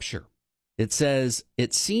rapture. It says,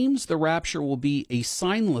 it seems the rapture will be a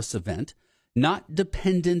signless event, not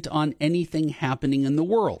dependent on anything happening in the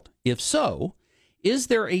world. If so, is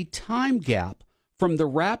there a time gap from the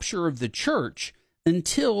rapture of the church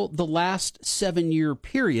until the last 7-year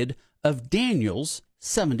period of Daniel's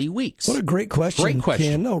 70 weeks? What a great question. Great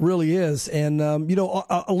question. Ken. No, it really is. And, let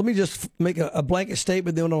me just make a blanket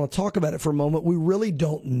statement, then I want to talk about it for a moment. We really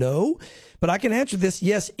don't know, but I can answer this.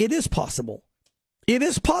 Yes, it is possible. It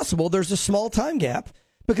is possible there's a small time gap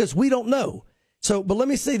because we don't know. So, but let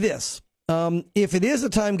me say this. If it is a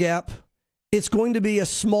time gap, it's going to be a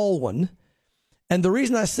small one. And the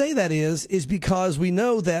reason I say that is because we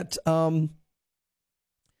know that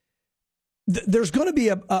there's going to be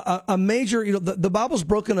a major, the Bible's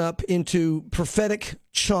broken up into prophetic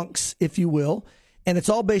chunks, if you will, and it's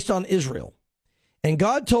all based on Israel. And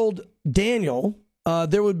God told Daniel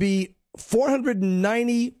there would be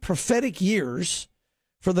 490 prophetic years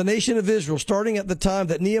for the nation of Israel, starting at the time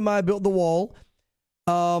that Nehemiah built the wall,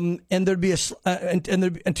 and there'd be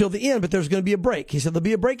until the end, but there's going to be a break. He said there'll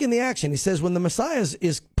be a break in the action. He says when the Messiah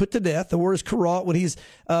is put to death, the word is karat, when he's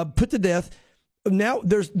put to death, now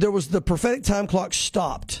there was the prophetic time clock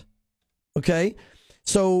stopped. Okay,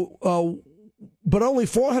 so but only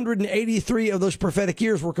 483 of those prophetic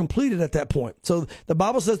years were completed at that point. So the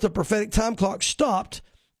Bible says the prophetic time clock stopped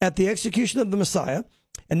at the execution of the Messiah.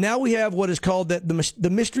 And now we have what is called the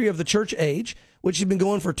mystery of the church age, which has been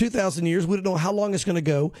going for 2,000 years. We don't know how long it's going to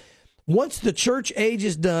go. Once the church age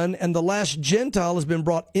is done and the last Gentile has been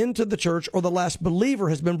brought into the church, or the last believer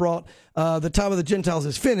has been brought, the time of the Gentiles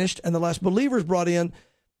is finished and the last believer is brought in,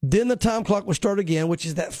 then the time clock will start again, which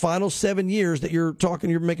is that final 7 years that you're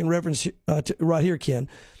making reference to right here, Ken.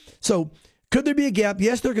 So could there be a gap?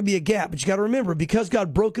 Yes, there could be a gap, but you got to remember, because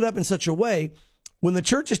God broke it up in such a way, when the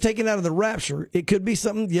church is taken out of the rapture, it could be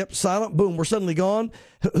something, silent, boom, we're suddenly gone.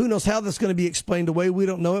 Who knows how that's going to be explained away? We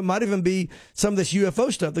don't know. It might even be some of this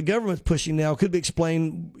UFO stuff the government's pushing now could be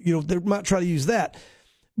explained. They might try to use that.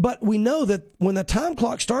 But we know that when the time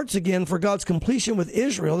clock starts again for God's completion with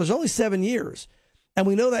Israel, there's only 7 years. And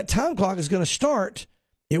we know that time clock is going to start,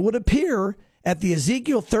 it would appear, at the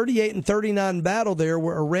Ezekiel 38 and 39 battle there,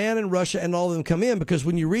 where Iran and Russia and all of them come in. Because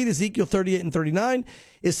when you read Ezekiel 38 and 39,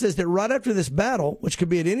 it says that right after this battle, which could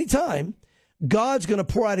be at any time, God's going to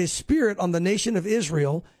pour out his spirit on the nation of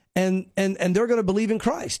Israel, and they're going to believe in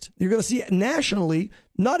Christ. You're going to see nationally,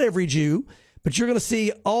 not every Jew, but you're going to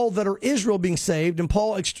see all that are Israel being saved. And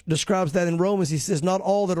Paul describes that in Romans. He says, not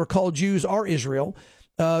all that are called Jews are Israel.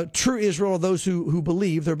 True Israel are those who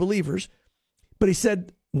believe, they're believers. But he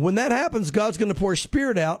said, when that happens, God's going to pour his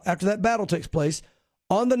spirit out after that battle takes place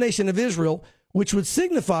on the nation of Israel, which would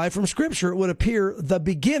signify from Scripture, it would appear the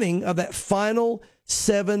beginning of that final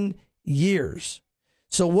 7 years.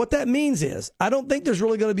 So what that means is, I don't think there's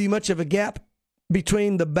really going to be much of a gap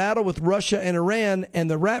between the battle with Russia and Iran and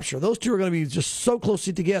the rapture. Those two are going to be just so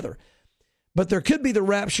closely together. But there could be the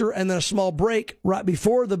rapture and then a small break right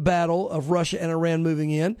before the battle of Russia and Iran moving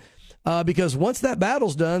in, because once that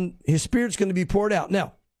battle's done, his spirit's going to be poured out.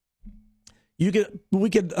 Now, we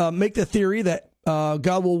could make the theory that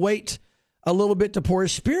God will wait a little bit to pour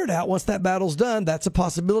his spirit out once that battle's done. That's a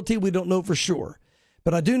possibility. We don't know for sure.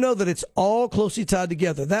 But I do know that it's all closely tied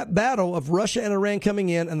together. That battle of Russia and Iran coming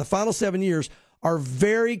in and the final 7 years are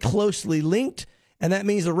very closely linked. And that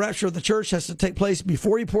means the rapture of the church has to take place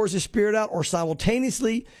before he pours his spirit out, or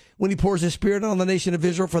simultaneously when he pours his spirit out on the nation of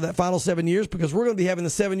Israel for that final 7 years, because we're going to be having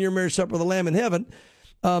the 7-year marriage supper of the Lamb in heaven.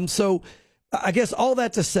 So I guess all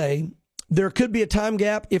that to say, there could be a time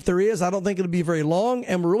gap. If there is, I don't think it'll be very long,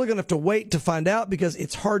 and we're really going to have to wait to find out, because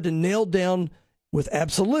it's hard to nail down with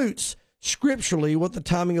absolutes scripturally what the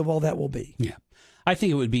timing of all that will be. Yeah. I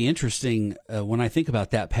think it would be interesting when I think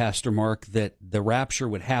about that, Pastor Mark, that the rapture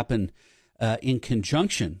would happen in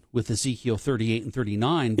conjunction with Ezekiel 38 and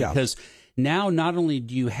 39, because now not only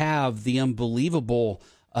do you have the unbelievable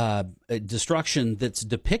destruction that's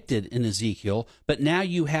depicted in Ezekiel, but now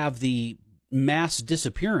you have the mass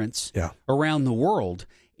disappearance around the world,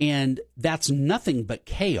 and that's nothing but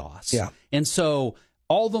chaos. Yeah. And so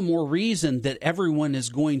all the more reason that everyone is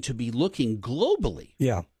going to be looking globally,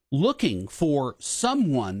 looking for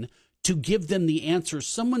someone to give them the answers,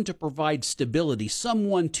 someone to provide stability,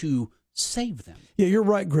 someone to save them. Yeah, you're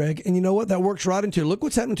right, Greg. And you know what? That works right into, look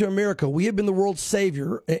what's happening to America. We have been the world's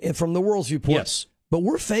savior from the world's viewpoint. Yes. But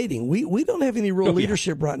we're fading. We don't have any real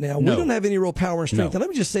leadership right now. No. We don't have any real power and strength. And let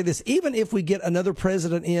me just say this, even if we get another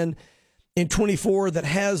president in 24 that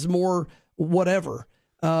has more whatever,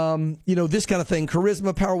 this kind of thing,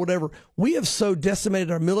 charisma, power, whatever, we have so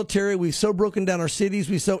decimated our military. We've so broken down our cities.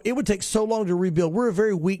 It would take so long to rebuild. We're a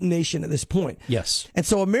very weak nation at this point. Yes. And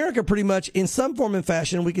so America pretty much, in some form and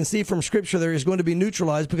fashion, we can see from Scripture there, is going to be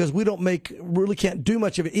neutralized, because we really can't do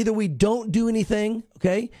much of it. Either we don't do anything,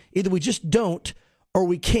 okay? Either we just don't, or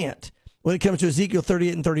we can't, when it comes to Ezekiel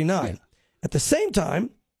 38 and 39. Yeah. At the same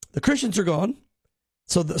time, the Christians are gone.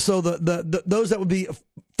 So the those that would be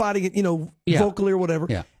fighting it, vocally or whatever.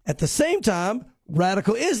 Yeah. At the same time,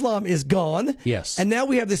 radical Islam is gone. Yes. And now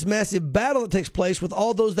we have this massive battle that takes place with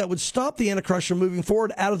all those that would stop the Antichrist from moving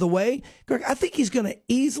forward out of the way. Greg, I think he's going to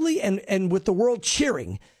easily, and with the world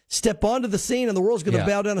cheering, step onto the scene, and the world's going to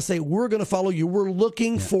bow down and say, we're going to follow you. We're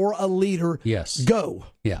looking for a leader. Yes. Go.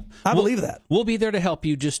 Yeah. I believe that. We'll be there to help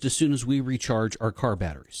you just as soon as we recharge our car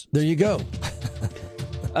batteries. There you go.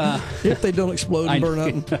 If they don't explode and burn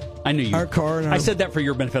up I knew you. our car. And I said that for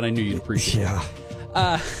your benefit. I knew you'd appreciate it.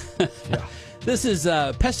 Yeah. This is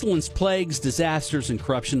pestilence, plagues, disasters, and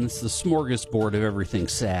corruption. It's the smorgasbord of everything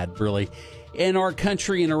sad, really, in our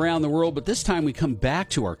country and around the world. But this time we come back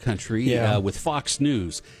to our country with Fox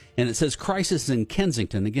News. And it says, crisis in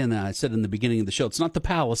Kensington. Again, I said in the beginning of the show, it's not the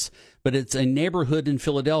palace, but it's a neighborhood in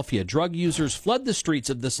Philadelphia. Drug users flood the streets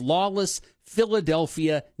of this lawless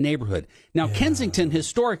Philadelphia neighborhood. Now, Kensington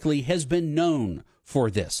historically has been known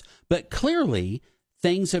for this, but clearly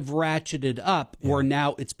things have ratcheted up where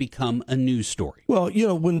now it's become a news story. Well,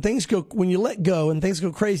 when you let go and things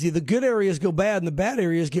go crazy, the good areas go bad and the bad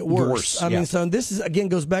areas get worse. I mean, so this is, again,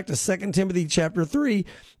 goes back to 2 Timothy chapter 3,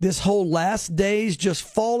 this whole last days just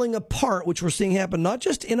falling apart, which we're seeing happen not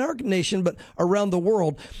just in our nation, but around the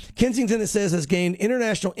world. Kensington, it says, has gained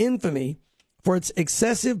international infamy for its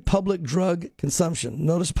excessive public drug consumption.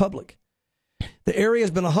 Notice public. The area has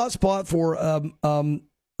been a hotspot for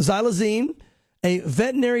xylazine, a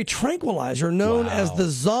veterinary tranquilizer known as the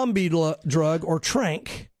zombie drug, or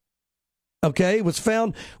trank. Okay, was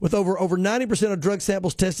found with over 90% of drug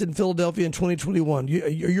samples tested in Philadelphia in 2021.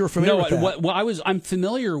 You're familiar with that? I'm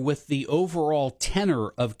familiar with the overall tenor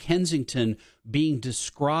of Kensington being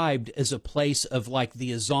described as a place of like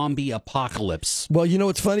the zombie apocalypse. Well,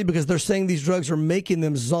 it's funny because they're saying these drugs are making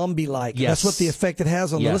them zombie-like. Yes. That's what the effect it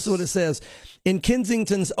has on them. Listen to what it says. In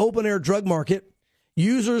Kensington's open-air drug market,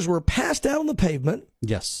 users were passed out on the pavement,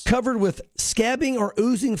 covered with scabbing or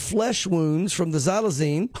oozing flesh wounds from the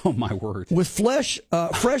xylazine. Oh, my word. With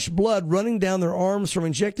fresh blood running down their arms from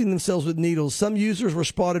injecting themselves with needles. Some users were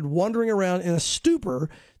spotted wandering around in a stupor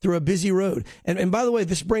through a busy road. And by the way,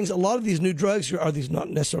 this brings a lot of these new drugs, are these not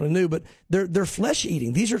necessarily new, but they're flesh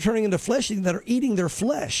eating. These are turning into flesh eating that are eating their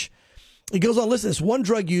flesh. It goes on, listen, this one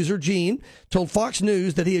drug user, Gene, told Fox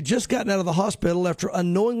News that he had just gotten out of the hospital after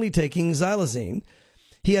unknowingly taking xylazine.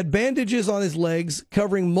 He had bandages on his legs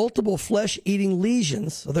covering multiple flesh-eating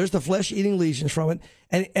lesions. So there's the flesh-eating lesions from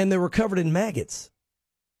it. And they were covered in maggots,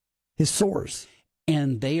 his sores.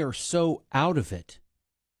 And they are so out of it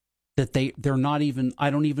that they're not even,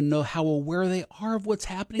 I don't even know how aware they are of what's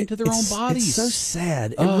happening to their own bodies. It's so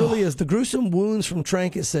sad. It really is. The gruesome wounds from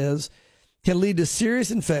trank, it says, can lead to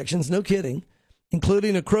serious infections, no kidding,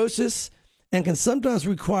 including necrosis, and can sometimes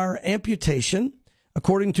require amputation.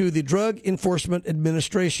 According to the Drug Enforcement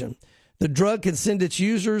Administration, the drug can send its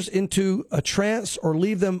users into a trance or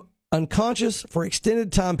leave them unconscious for extended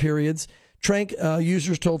time periods, trank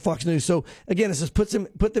users told Fox News. So, again, it says put them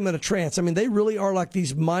in a trance. I mean, they really are like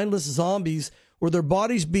these mindless zombies where their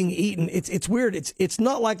body's being eaten. It's weird. It's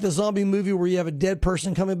not like the zombie movie where you have a dead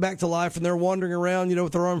person coming back to life and they're wandering around,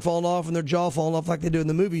 with their arm falling off and their jaw falling off like they do in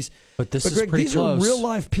the movies. But Greg, is pretty these close. Are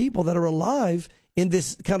real-life people that are alive in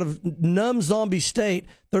this kind of numb zombie state.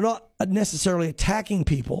 They're not necessarily attacking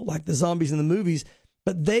people like the zombies in the movies,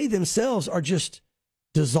 but they themselves are just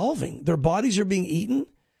dissolving. Their bodies are being eaten.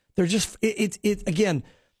 They're just, again,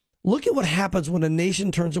 look at what happens when a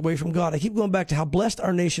nation turns away from God. I keep going back to how blessed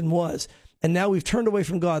our nation was, and now we've turned away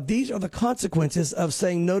from God. These are the consequences of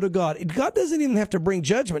saying no to God. God doesn't even have to bring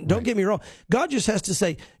judgment. Don't get me wrong. God just has to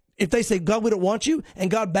say, if they say, God, we don't want you,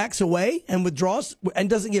 and God backs away and withdraws and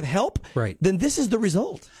doesn't give help, then this is the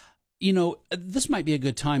result. This might be a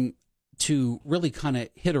good time to really kind of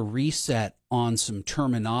hit a reset on some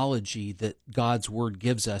terminology that God's word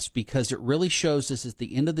gives us, because it really shows us at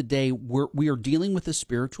the end of the day, we are dealing with a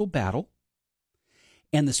spiritual battle,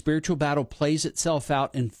 and the spiritual battle plays itself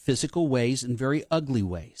out in physical ways and very ugly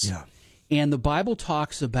ways. Yeah. And the Bible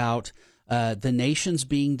talks about the nations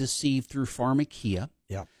being deceived through pharmakia.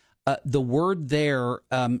 Yeah. The word there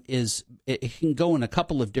it can go in a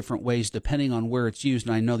couple of different ways depending on where it's used,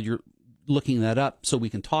 and I know you're looking that up so we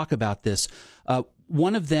can talk about this.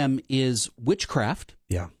 One of them is witchcraft.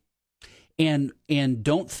 Yeah. And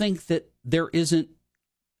don't think that there isn't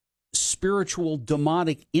spiritual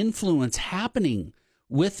demonic influence happening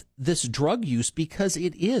with this drug use, because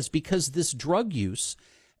it is, because this drug use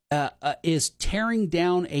is tearing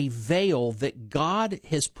down a veil that God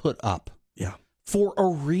has put up. Yeah. For a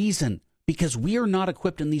reason, because we are not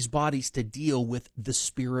equipped in these bodies to deal with the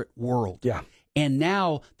spirit world. Yeah. And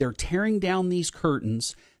now they're tearing down these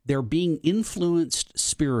curtains. They're being influenced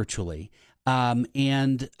spiritually.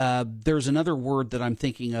 And there's another word that I'm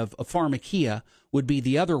thinking of. A pharmakia would be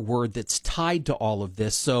the other word that's tied to all of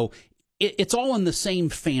this. So it's all in the same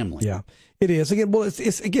family. Yeah. It is. Again, well,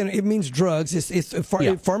 it means drugs. It's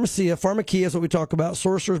pharmakia is what we talk about,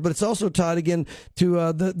 sorcerers, but it's also tied again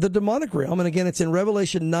to the demonic realm. And again, it's in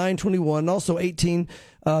Revelation 9:21, and also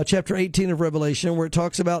chapter 18 of Revelation, where it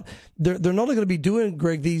talks about they're not only going to be doing,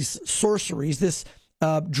 Greg, these sorceries, this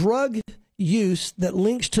drug use that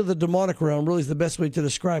links to the demonic realm, really is the best way to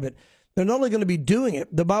describe it. They're not only going to be doing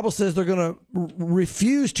it, the Bible says they're going to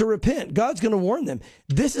refuse to repent. God's going to warn them.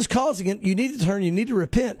 This is causing it. You need to turn. You need to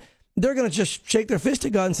repent. They're going to just shake their fist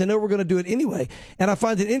at God and say, no, we're going to do it anyway. And I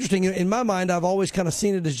find it interesting. In my mind, I've always kind of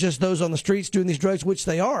seen it as just those on the streets doing these drugs, which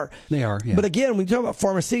they are. They are, yeah. But again, when you talk about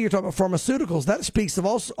pharmacy, you're talking about pharmaceuticals. That speaks of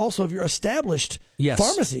also of your established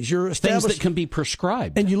pharmacies. Your established things that can be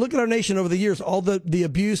prescribed. And you look at our nation over the years, all the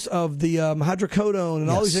abuse of the hydrocodone and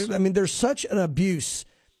all these. I mean, there's such an abuse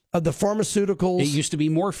of the pharmaceuticals. It used to be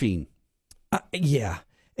morphine. Yeah.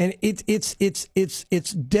 And it's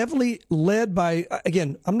definitely led by,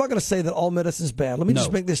 again, I'm not going to say that all medicine is bad. Let me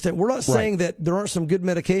just make this statement. We're not saying that there aren't some good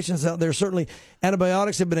medications out there. Certainly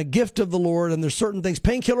antibiotics have been a gift of the Lord, and there's certain things.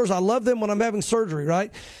 Painkillers, I love them when I'm having surgery,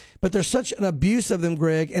 right? But there's such an abuse of them,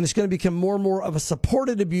 Greg, and it's going to become more and more of a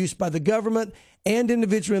supported abuse by the government and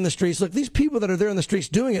individually in the streets. Look, these people that are there in the streets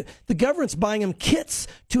doing it, the government's buying them kits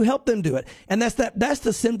to help them do it. And that's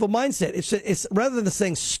the sinful mindset. It's rather than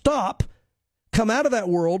saying stop, come out of that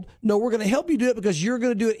world. No, we're going to help you do it because you're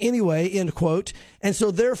going to do it anyway, end quote. And so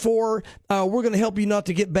therefore, we're going to help you not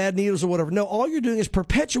to get bad needles or whatever. No, all you're doing is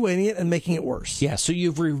perpetuating it and making it worse. Yeah, so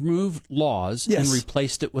you've removed laws and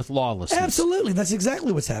replaced it with lawlessness. Absolutely. That's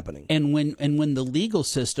exactly what's happening. And when the legal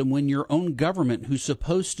system, when your own government, who's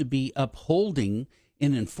supposed to be upholding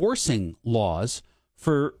and enforcing laws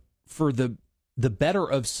for the better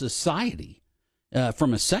of society,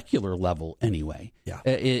 from a secular level anyway,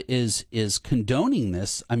 is condoning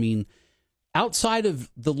this. I mean, outside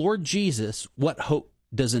of the Lord Jesus, what hope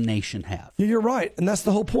does a nation have? You're right, and that's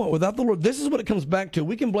the whole point. Without the Lord, this is what it comes back to.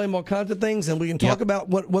 We can blame all kinds of things, and we can talk about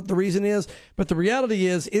what the reason is, but the reality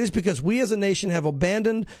is, it is because we as a nation have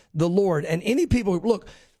abandoned the Lord. And any people, look,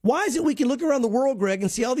 why is it we can look around the world, Greg, and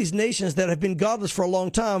see all these nations that have been godless for a long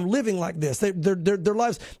time living like this? Their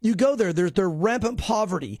lives, you go there, there's rampant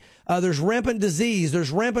poverty, there's rampant disease, there's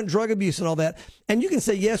rampant drug abuse and all that. And you can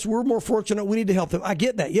say, yes, we're more fortunate, we need to help them. I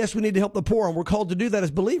get that. Yes, we need to help the poor, and we're called to do that as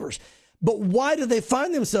believers. But why do they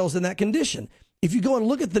find themselves in that condition? If you go and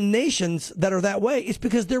look at the nations that are that way, it's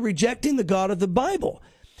because they're rejecting the God of the Bible.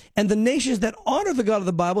 And the nations that honor the God of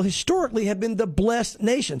the Bible historically have been the blessed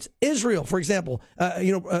nations. Israel, for example,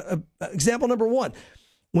 example number one.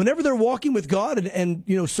 Whenever they're walking with God and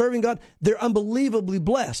serving God, they're unbelievably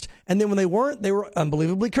blessed. And then when they weren't, they were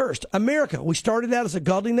unbelievably cursed. America, we started out as a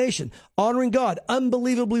godly nation, honoring God,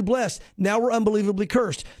 unbelievably blessed. Now we're unbelievably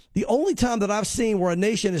cursed. The only time that I've seen where a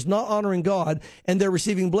nation is not honoring God and they're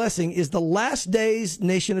receiving blessing is the last days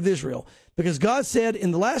nation of Israel. Because God said,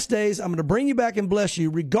 in the last days, I'm going to bring you back and bless you,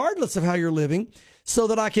 regardless of how you're living, so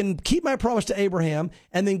that I can keep my promise to Abraham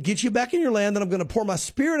and then get you back in your land. Then I'm going to pour my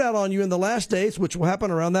spirit out on you in the last days, which will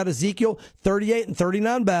happen around that Ezekiel 38 and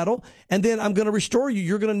 39 battle. And then I'm going to restore you.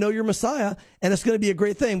 You're going to know your Messiah, and it's going to be a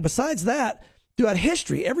great thing. Besides that, throughout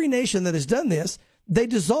history, every nation that has done this, they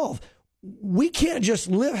dissolve. We can't just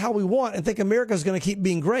live how we want and think America is going to keep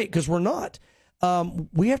being great, because we're not.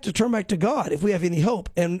 We have to turn back to God if we have any hope.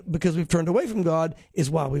 And because we've turned away from God is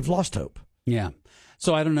why we've lost hope. Yeah.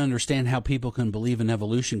 So I don't understand how people can believe in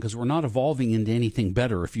evolution, because we're not evolving into anything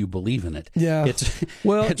better if you believe in it. Yeah. It's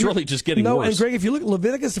really just getting worse. And Greg, if you look at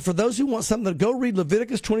Leviticus, for those who want something, go read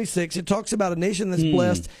Leviticus 26. It talks about a nation that's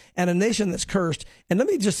blessed and a nation that's cursed. And let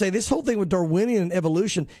me just say, this whole thing with Darwinian and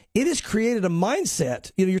evolution, it has created a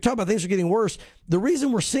mindset. You're talking about things are getting worse. The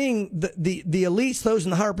reason we're seeing the elites, those in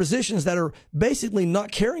the higher positions that are basically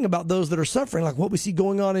not caring about those that are suffering, like what we see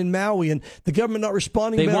going on in Maui and the government not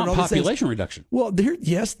responding. They better want and all population reduction. Well,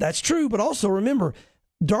 yes, that's true. But also remember,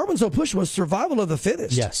 Darwin's whole push was survival of the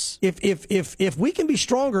fittest. Yes. If we can be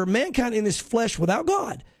stronger, mankind in this flesh without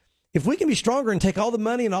God, if we can be stronger and take all the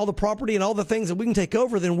money and all the property and all the things that we can take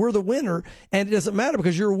over, then we're the winner. And it doesn't matter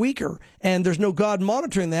because you're weaker and there's no God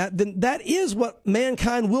monitoring that. Then that is what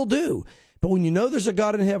mankind will do. But when you know there's a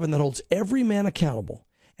God in heaven that holds every man accountable,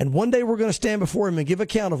 and one day we're going to stand before him and give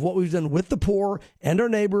account of what we've done with the poor and our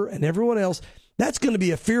neighbor and everyone else, that's going to be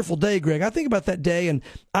a fearful day, Greg. I think about that day, and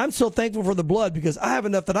I'm so thankful for the blood, because I have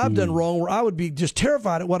enough that I've done wrong where I would be just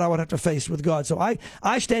terrified at what I would have to face with God. So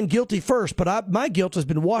I stand guilty first, but my guilt has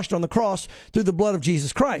been washed on the cross through the blood of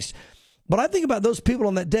Jesus Christ. But I think about those people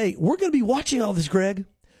on that day. We're going to be watching all this, Greg.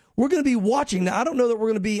 We're going to be watching. Now, I don't know that we're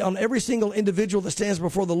going to be on every single individual that stands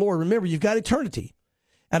before the Lord. Remember, you've got eternity.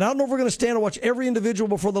 And I don't know if we're going to stand and watch every individual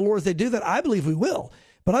before the Lord as they do that. I believe we will.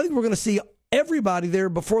 But I think we're going to see everybody there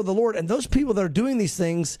before the Lord. And those people that are doing these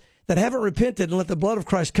things that haven't repented and let the blood of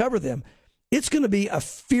Christ cover them, it's going to be a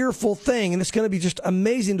fearful thing, and it's going to be just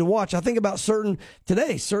amazing to watch. I think about certain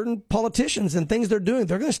politicians and things they're doing.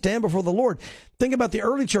 They're going to stand before the Lord. Think about the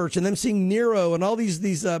early church and them seeing Nero and all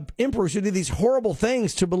these emperors who did these horrible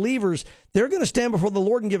things to believers. They're going to stand before the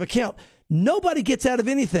Lord and give account. Nobody gets out of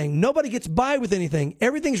anything. Nobody gets by with anything.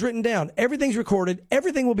 Everything's written down. Everything's recorded.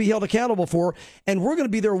 Everything will be held accountable for, and we're going to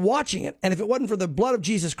be there watching it. And if it wasn't for the blood of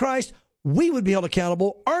Jesus Christ, we would be held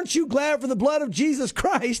accountable. Aren't you glad for the blood of Jesus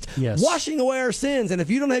Christ washing away our sins? And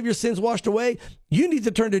if you don't have your sins washed away, you need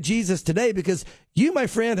to turn to Jesus today, because you, my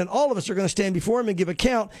friend, and all of us are going to stand before him and give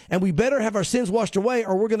account. And we better have our sins washed away,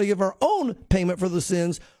 or we're going to give our own payment for the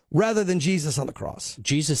sins rather than Jesus on the cross.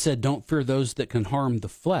 Jesus said, don't fear those that can harm the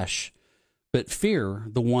flesh, but fear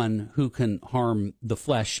the one who can harm the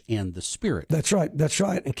flesh and the spirit. That's right. That's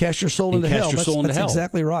right. And cast your soul into hell. That's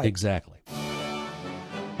exactly right. Exactly.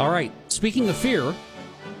 All right. Speaking of fear,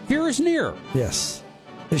 fear is near. Yes.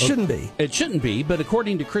 It shouldn't be. It shouldn't be, but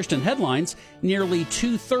according to Christian headlines, nearly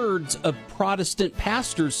 2/3 of Protestant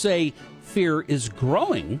pastors say fear is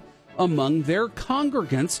growing among their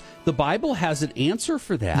congregants. The Bible has an answer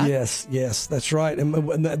for that. Yes, that's right.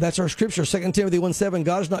 And that's our scripture, 2 Timothy 1:7.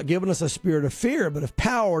 God has not given us a spirit of fear, but of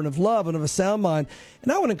power and of love and of a sound mind.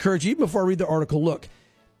 And I want to encourage you, even before I read the article, look,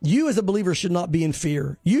 you as a believer should not be in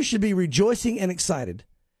fear. You should be rejoicing and excited.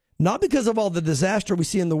 Not because of all the disaster we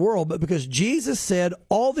see in the world, but because Jesus said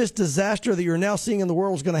all this disaster that you're now seeing in the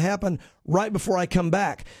world is going to happen right before I come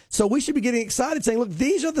back. So we should be getting excited, saying, look,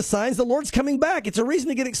 these are the signs the Lord's coming back. It's a reason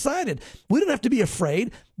to get excited. We don't have to be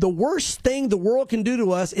afraid. The worst thing the world can do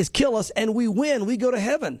to us is kill us, and we win. We go to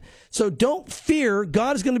heaven. So don't fear.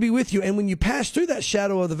 God is going to be with you. And when you pass through that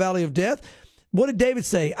shadow of the valley of death, what did David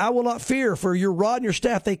say? I will not fear, for your rod and your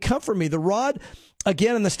staff, they comfort me. The rod,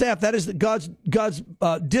 again, and the staff, that is God's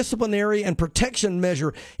disciplinary and protection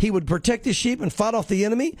measure. He would protect his sheep and fight off the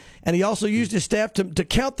enemy. And he also used his staff to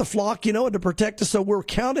count the flock, and to protect us. So we're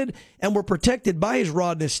counted and we're protected by his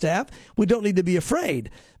rod and his staff. We don't need to be afraid.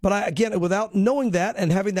 But again, without knowing that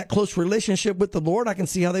and having that close relationship with the Lord, I can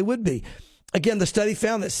see how they would be. Again, the study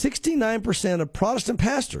found that 69% of Protestant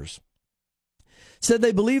pastors said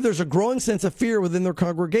they believe there's a growing sense of fear within their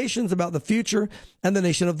congregations about the future and the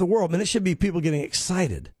nation of the world. And it should be people getting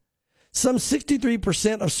excited. Some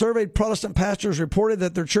 63% of surveyed Protestant pastors reported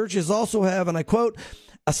that their churches also have, and I quote,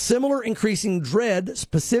 a similar increasing dread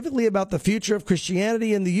specifically about the future of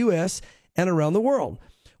Christianity in the U.S. and around the world.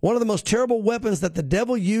 One of the most terrible weapons that the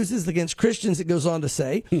devil uses against Christians, it goes on to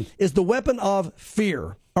say, is the weapon of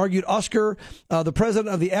fear, argued Oscar, the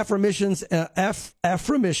president of the Afro-Missions and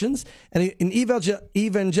an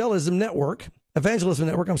Evangelism Network,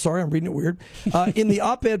 I'm sorry, I'm reading it weird, in the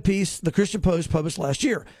op-ed piece the Christian Post published last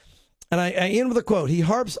year. And I end with a quote. He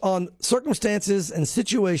harps on circumstances and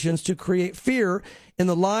situations to create fear in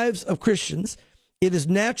the lives of Christians. It is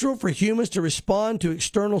natural for humans to respond to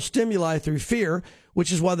external stimuli through fear,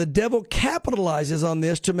 which is why the devil capitalizes on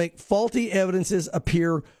this to make faulty evidences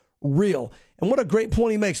appear real. And what a great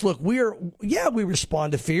point he makes. Look, we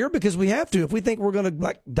respond to fear because we have to. If we think we're going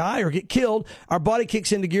to die or get killed, our body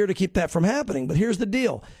kicks into gear to keep that from happening. But here's the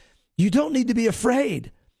deal. You don't need to be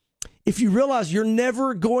afraid. If you realize you're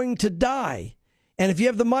never going to die, and if you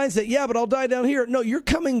have the mindset, but I'll die down here. No, you're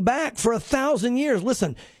coming back for 1,000 years.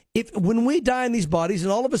 Listen, when we die in these bodies,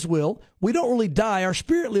 and all of us will, we don't really die. Our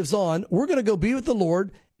spirit lives on. We're going to go be with the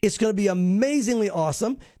Lord. It's going to be amazingly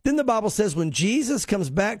awesome. Then the Bible says when Jesus comes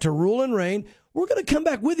back to rule and reign, we're going to come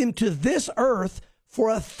back with him to this earth for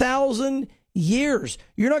 1,000 years.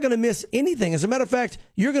 You're not going to miss anything. As a matter of fact,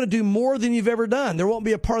 you're going to do more than you've ever done. There won't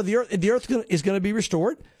be a part of the earth. The earth is going to be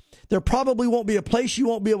restored. There probably won't be a place you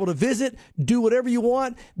won't be able to visit, do whatever you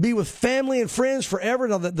want, be with family and friends forever.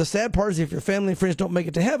 Now, the sad part is if your family and friends don't make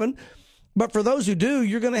it to heaven. But for those who do,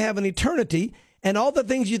 you're going to have an eternity. And all the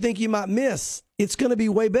things you think you might miss, it's going to be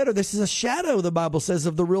way better. This is a shadow, the Bible says,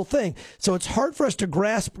 of the real thing. So it's hard for us to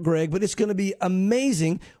grasp, Greg, but it's going to be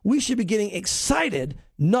amazing. We should be getting excited,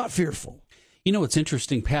 not fearful. You know, it's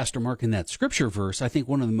interesting, Pastor Mark, in that scripture verse, I think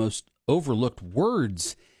one of the most overlooked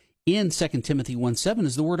words in 2 Timothy 1:7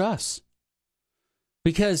 is the word us.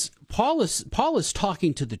 Because Paul is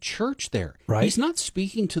talking to the church there. Right. He's not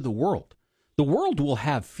speaking to the world. The world will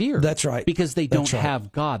have fear. That's right. Because they don't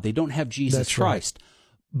have God. They don't have Jesus Christ. Right.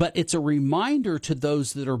 But it's a reminder to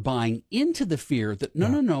those that are buying into the fear that,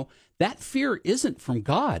 no, that fear isn't from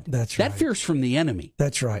God. That's right. That fear's from the enemy.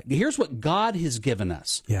 That's right. Here's what God has given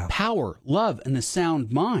us. Yeah. Power, love, and a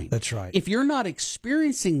sound mind. That's right. If you're not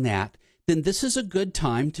experiencing that, then this is a good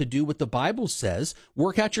time to do what the Bible says,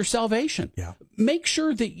 work out your salvation. Yeah. Make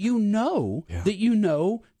sure that you know that you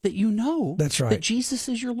know that you know That's right. that Jesus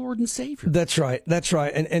is your Lord and Savior. That's right. That's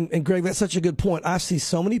right. And Greg, that's such a good point. I see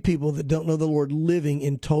so many people that don't know the Lord living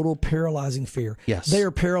in total paralyzing fear. Yes. They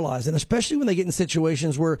are paralyzed, and especially when they get in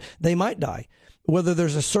situations where they might die, whether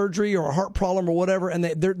there's a surgery or a heart problem or whatever, and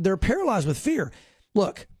they're paralyzed with fear.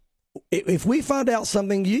 Look, if we find out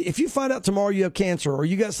something, if you find out tomorrow you have cancer or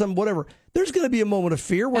you got some whatever, there's going to be a moment of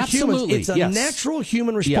fear. We're humans. It's a natural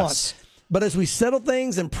human response. Yes. But as we settle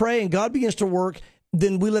things and pray and God begins to work,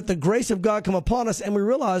 then we let the grace of God come upon us, and we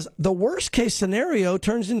realize the worst case scenario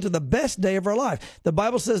turns into the best day of our life. The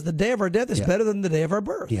Bible says the day of our death is better than the day of our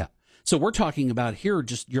birth. Yeah. So we're talking about here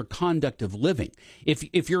just your conduct of living.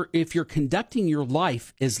 If you're conducting your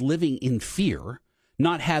life as living in fear,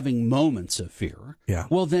 not having moments of fear,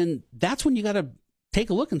 well, then that's when you got to take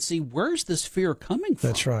a look and see, where's this fear coming from?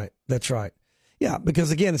 That's right. That's right. Yeah, because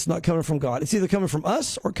again, it's not coming from God. It's either coming from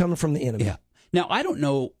us or coming from the enemy. Yeah. Now, I don't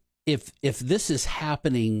know if this is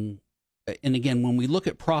happening, and again, when we look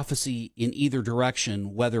at prophecy in either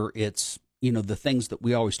direction, whether it's, the things that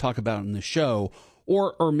we always talk about in the show,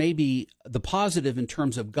 or maybe the positive in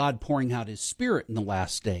terms of God pouring out his Spirit in the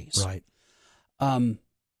last days. Right.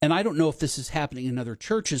 And I don't know if this is happening in other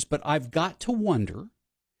churches, but I've got to wonder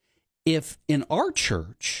if in our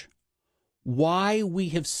church, why we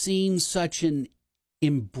have seen such an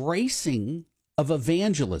embracing of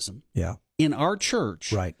evangelism in our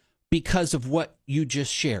church, right, because of what you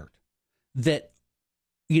just shared. That,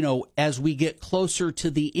 as we get closer to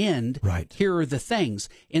the end, right, here are the things.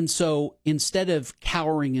 And so instead of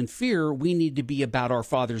cowering in fear, we need to be about our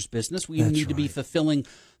Father's business. We need to be fulfilling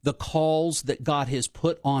the calls that God has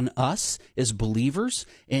put on us as believers,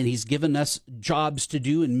 and he's given us jobs to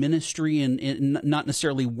do in ministry and not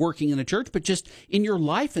necessarily working in a church, but just in your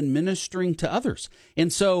life and ministering to others.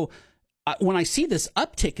 And so when I see this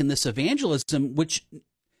uptick in this evangelism, which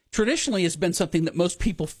traditionally has been something that most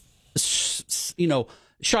people,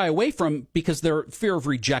 shy away from because they're fear of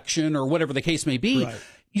rejection or whatever the case may be, right,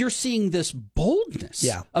 you're seeing this boldness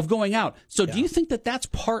of going out. So do you think that that's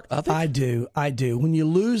part of it? I do. When you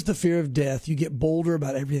lose the fear of death, you get bolder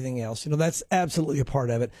about everything else. That's absolutely a part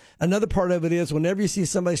of it. Another part of it is whenever you see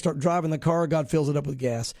somebody start driving the car, God fills it up with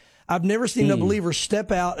gas. I've never seen a believer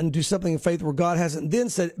step out and do something in faith where God hasn't then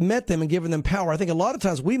met them and given them power. I think a lot of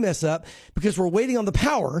times we mess up because we're waiting on the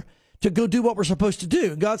power to go do what we're supposed to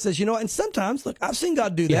do. God says, and sometimes, look, I've seen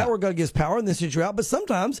God do that where God gives power and then sends you out, but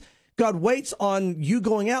sometimes God waits on you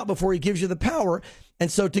going out before he gives you the power.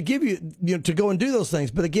 And so to give you, to go and do those things.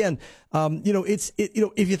 But again,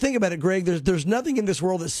 if you think about it, Greg, there's nothing in this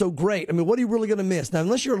world that's so great. I mean, what are you really going to miss? Now,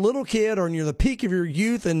 unless you're a little kid or you're the peak of your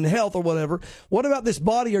youth and health or whatever, what about this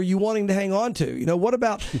body are you wanting to hang on to? What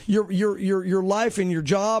about your life and your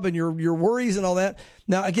job and your worries and all that?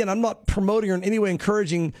 Now, again, I'm not promoting or in any way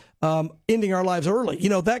encouraging ending our lives early,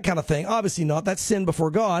 that kind of thing. Obviously not. That's sin before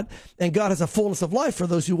God. And God has a fullness of life for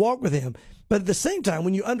those who walk with him. But at the same time,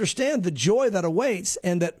 when you understand the joy that awaits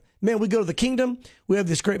and that, man, we go to the kingdom, we have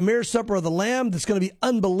this great marriage supper of the Lamb that's going to be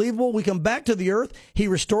unbelievable. We come back to the earth. He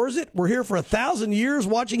restores it. We're here for 1,000 years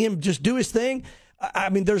watching him just do his thing. I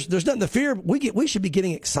mean, there's nothing to fear. We should be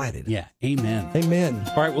getting excited. Yeah. Amen. Amen.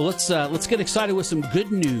 All right. Well, let's get excited with some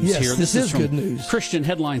good news yes, here. This is from good news.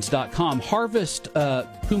 ChristianHeadlines.com. Harvest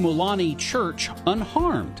Pumulani Church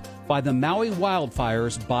unharmed by the Maui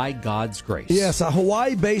wildfires by God's grace. Yes, a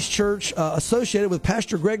Hawaii-based church associated with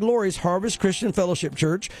Pastor Greg Laurie's Harvest Christian Fellowship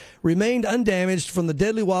Church remained undamaged from the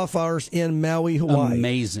deadly wildfires in Maui, Hawaii.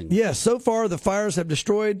 Amazing. Yes, so far the fires have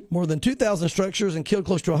destroyed more than 2,000 structures and killed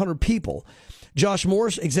close to 100 people. Josh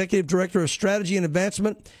Morris, Executive Director of Strategy and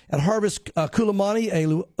Advancement at Harvest Kulamani,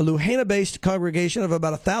 a Luhana-based congregation of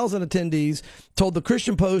about 1,000 attendees, told the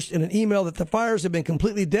Christian Post in an email that the fires have been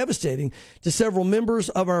completely devastating to several members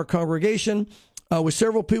of our congregation, with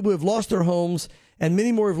several people who have lost their homes and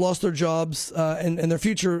many more have lost their jobs, and their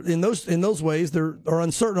future in those ways are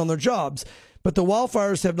uncertain on their jobs. But the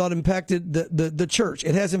wildfires have not impacted the church.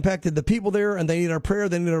 It has impacted the people there, and they need our prayer,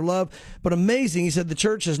 they need our love. But amazing, he said the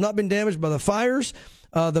church has not been damaged by the fires.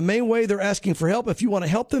 The main way they're asking for help, if you want to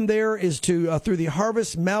help them there, is to through the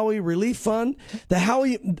Harvest Maui Relief Fund. The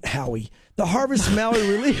Harvest Maui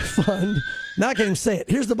Relief Fund. Now I can't even say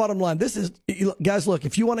it. Here's the bottom line. This is, guys, look,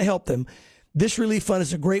 if you want to help them, this relief fund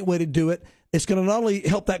is a great way to do it. It's going to not only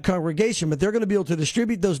help that congregation, but they're going to be able to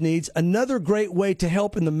distribute those needs. Another great way to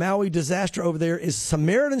help in the Maui disaster over there is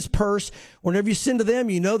Samaritan's Purse. Whenever you send to them,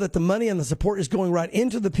 you know that the money and the support is going right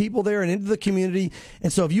into the people there and into the community.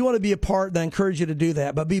 And so if you want to be a part, I encourage you to do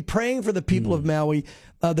that. But be praying for the people of Maui.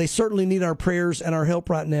 They certainly need our prayers and our help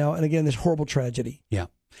right now. And again, this horrible tragedy. Yeah.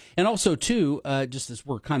 And also, too, just as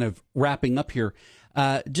we're kind of wrapping up here,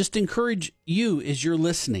 just encourage you as you're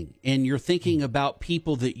listening and you're thinking about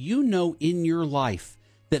people that you know in your life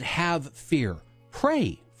that have fear.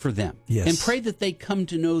 Pray for them. Yes. And pray that they come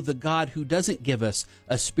to know the God who doesn't give us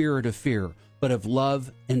a spirit of fear, but of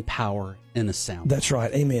love and power and a sound. That's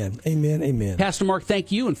right. Amen. Amen. Amen. Pastor Mark,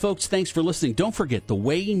 thank you. And folks, thanks for listening. Don't forget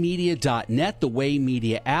thewaymedia.net, the Way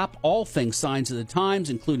Media app, all things Signs of the Times,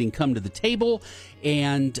 including Come to the Table,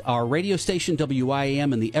 and our radio station,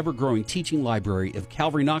 WIAM, and the ever-growing teaching library of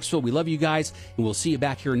Calvary Knoxville. We love you guys, and we'll see you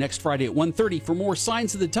back here next Friday at 1:30 for more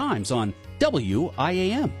Signs of the Times on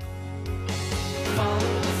WIAM.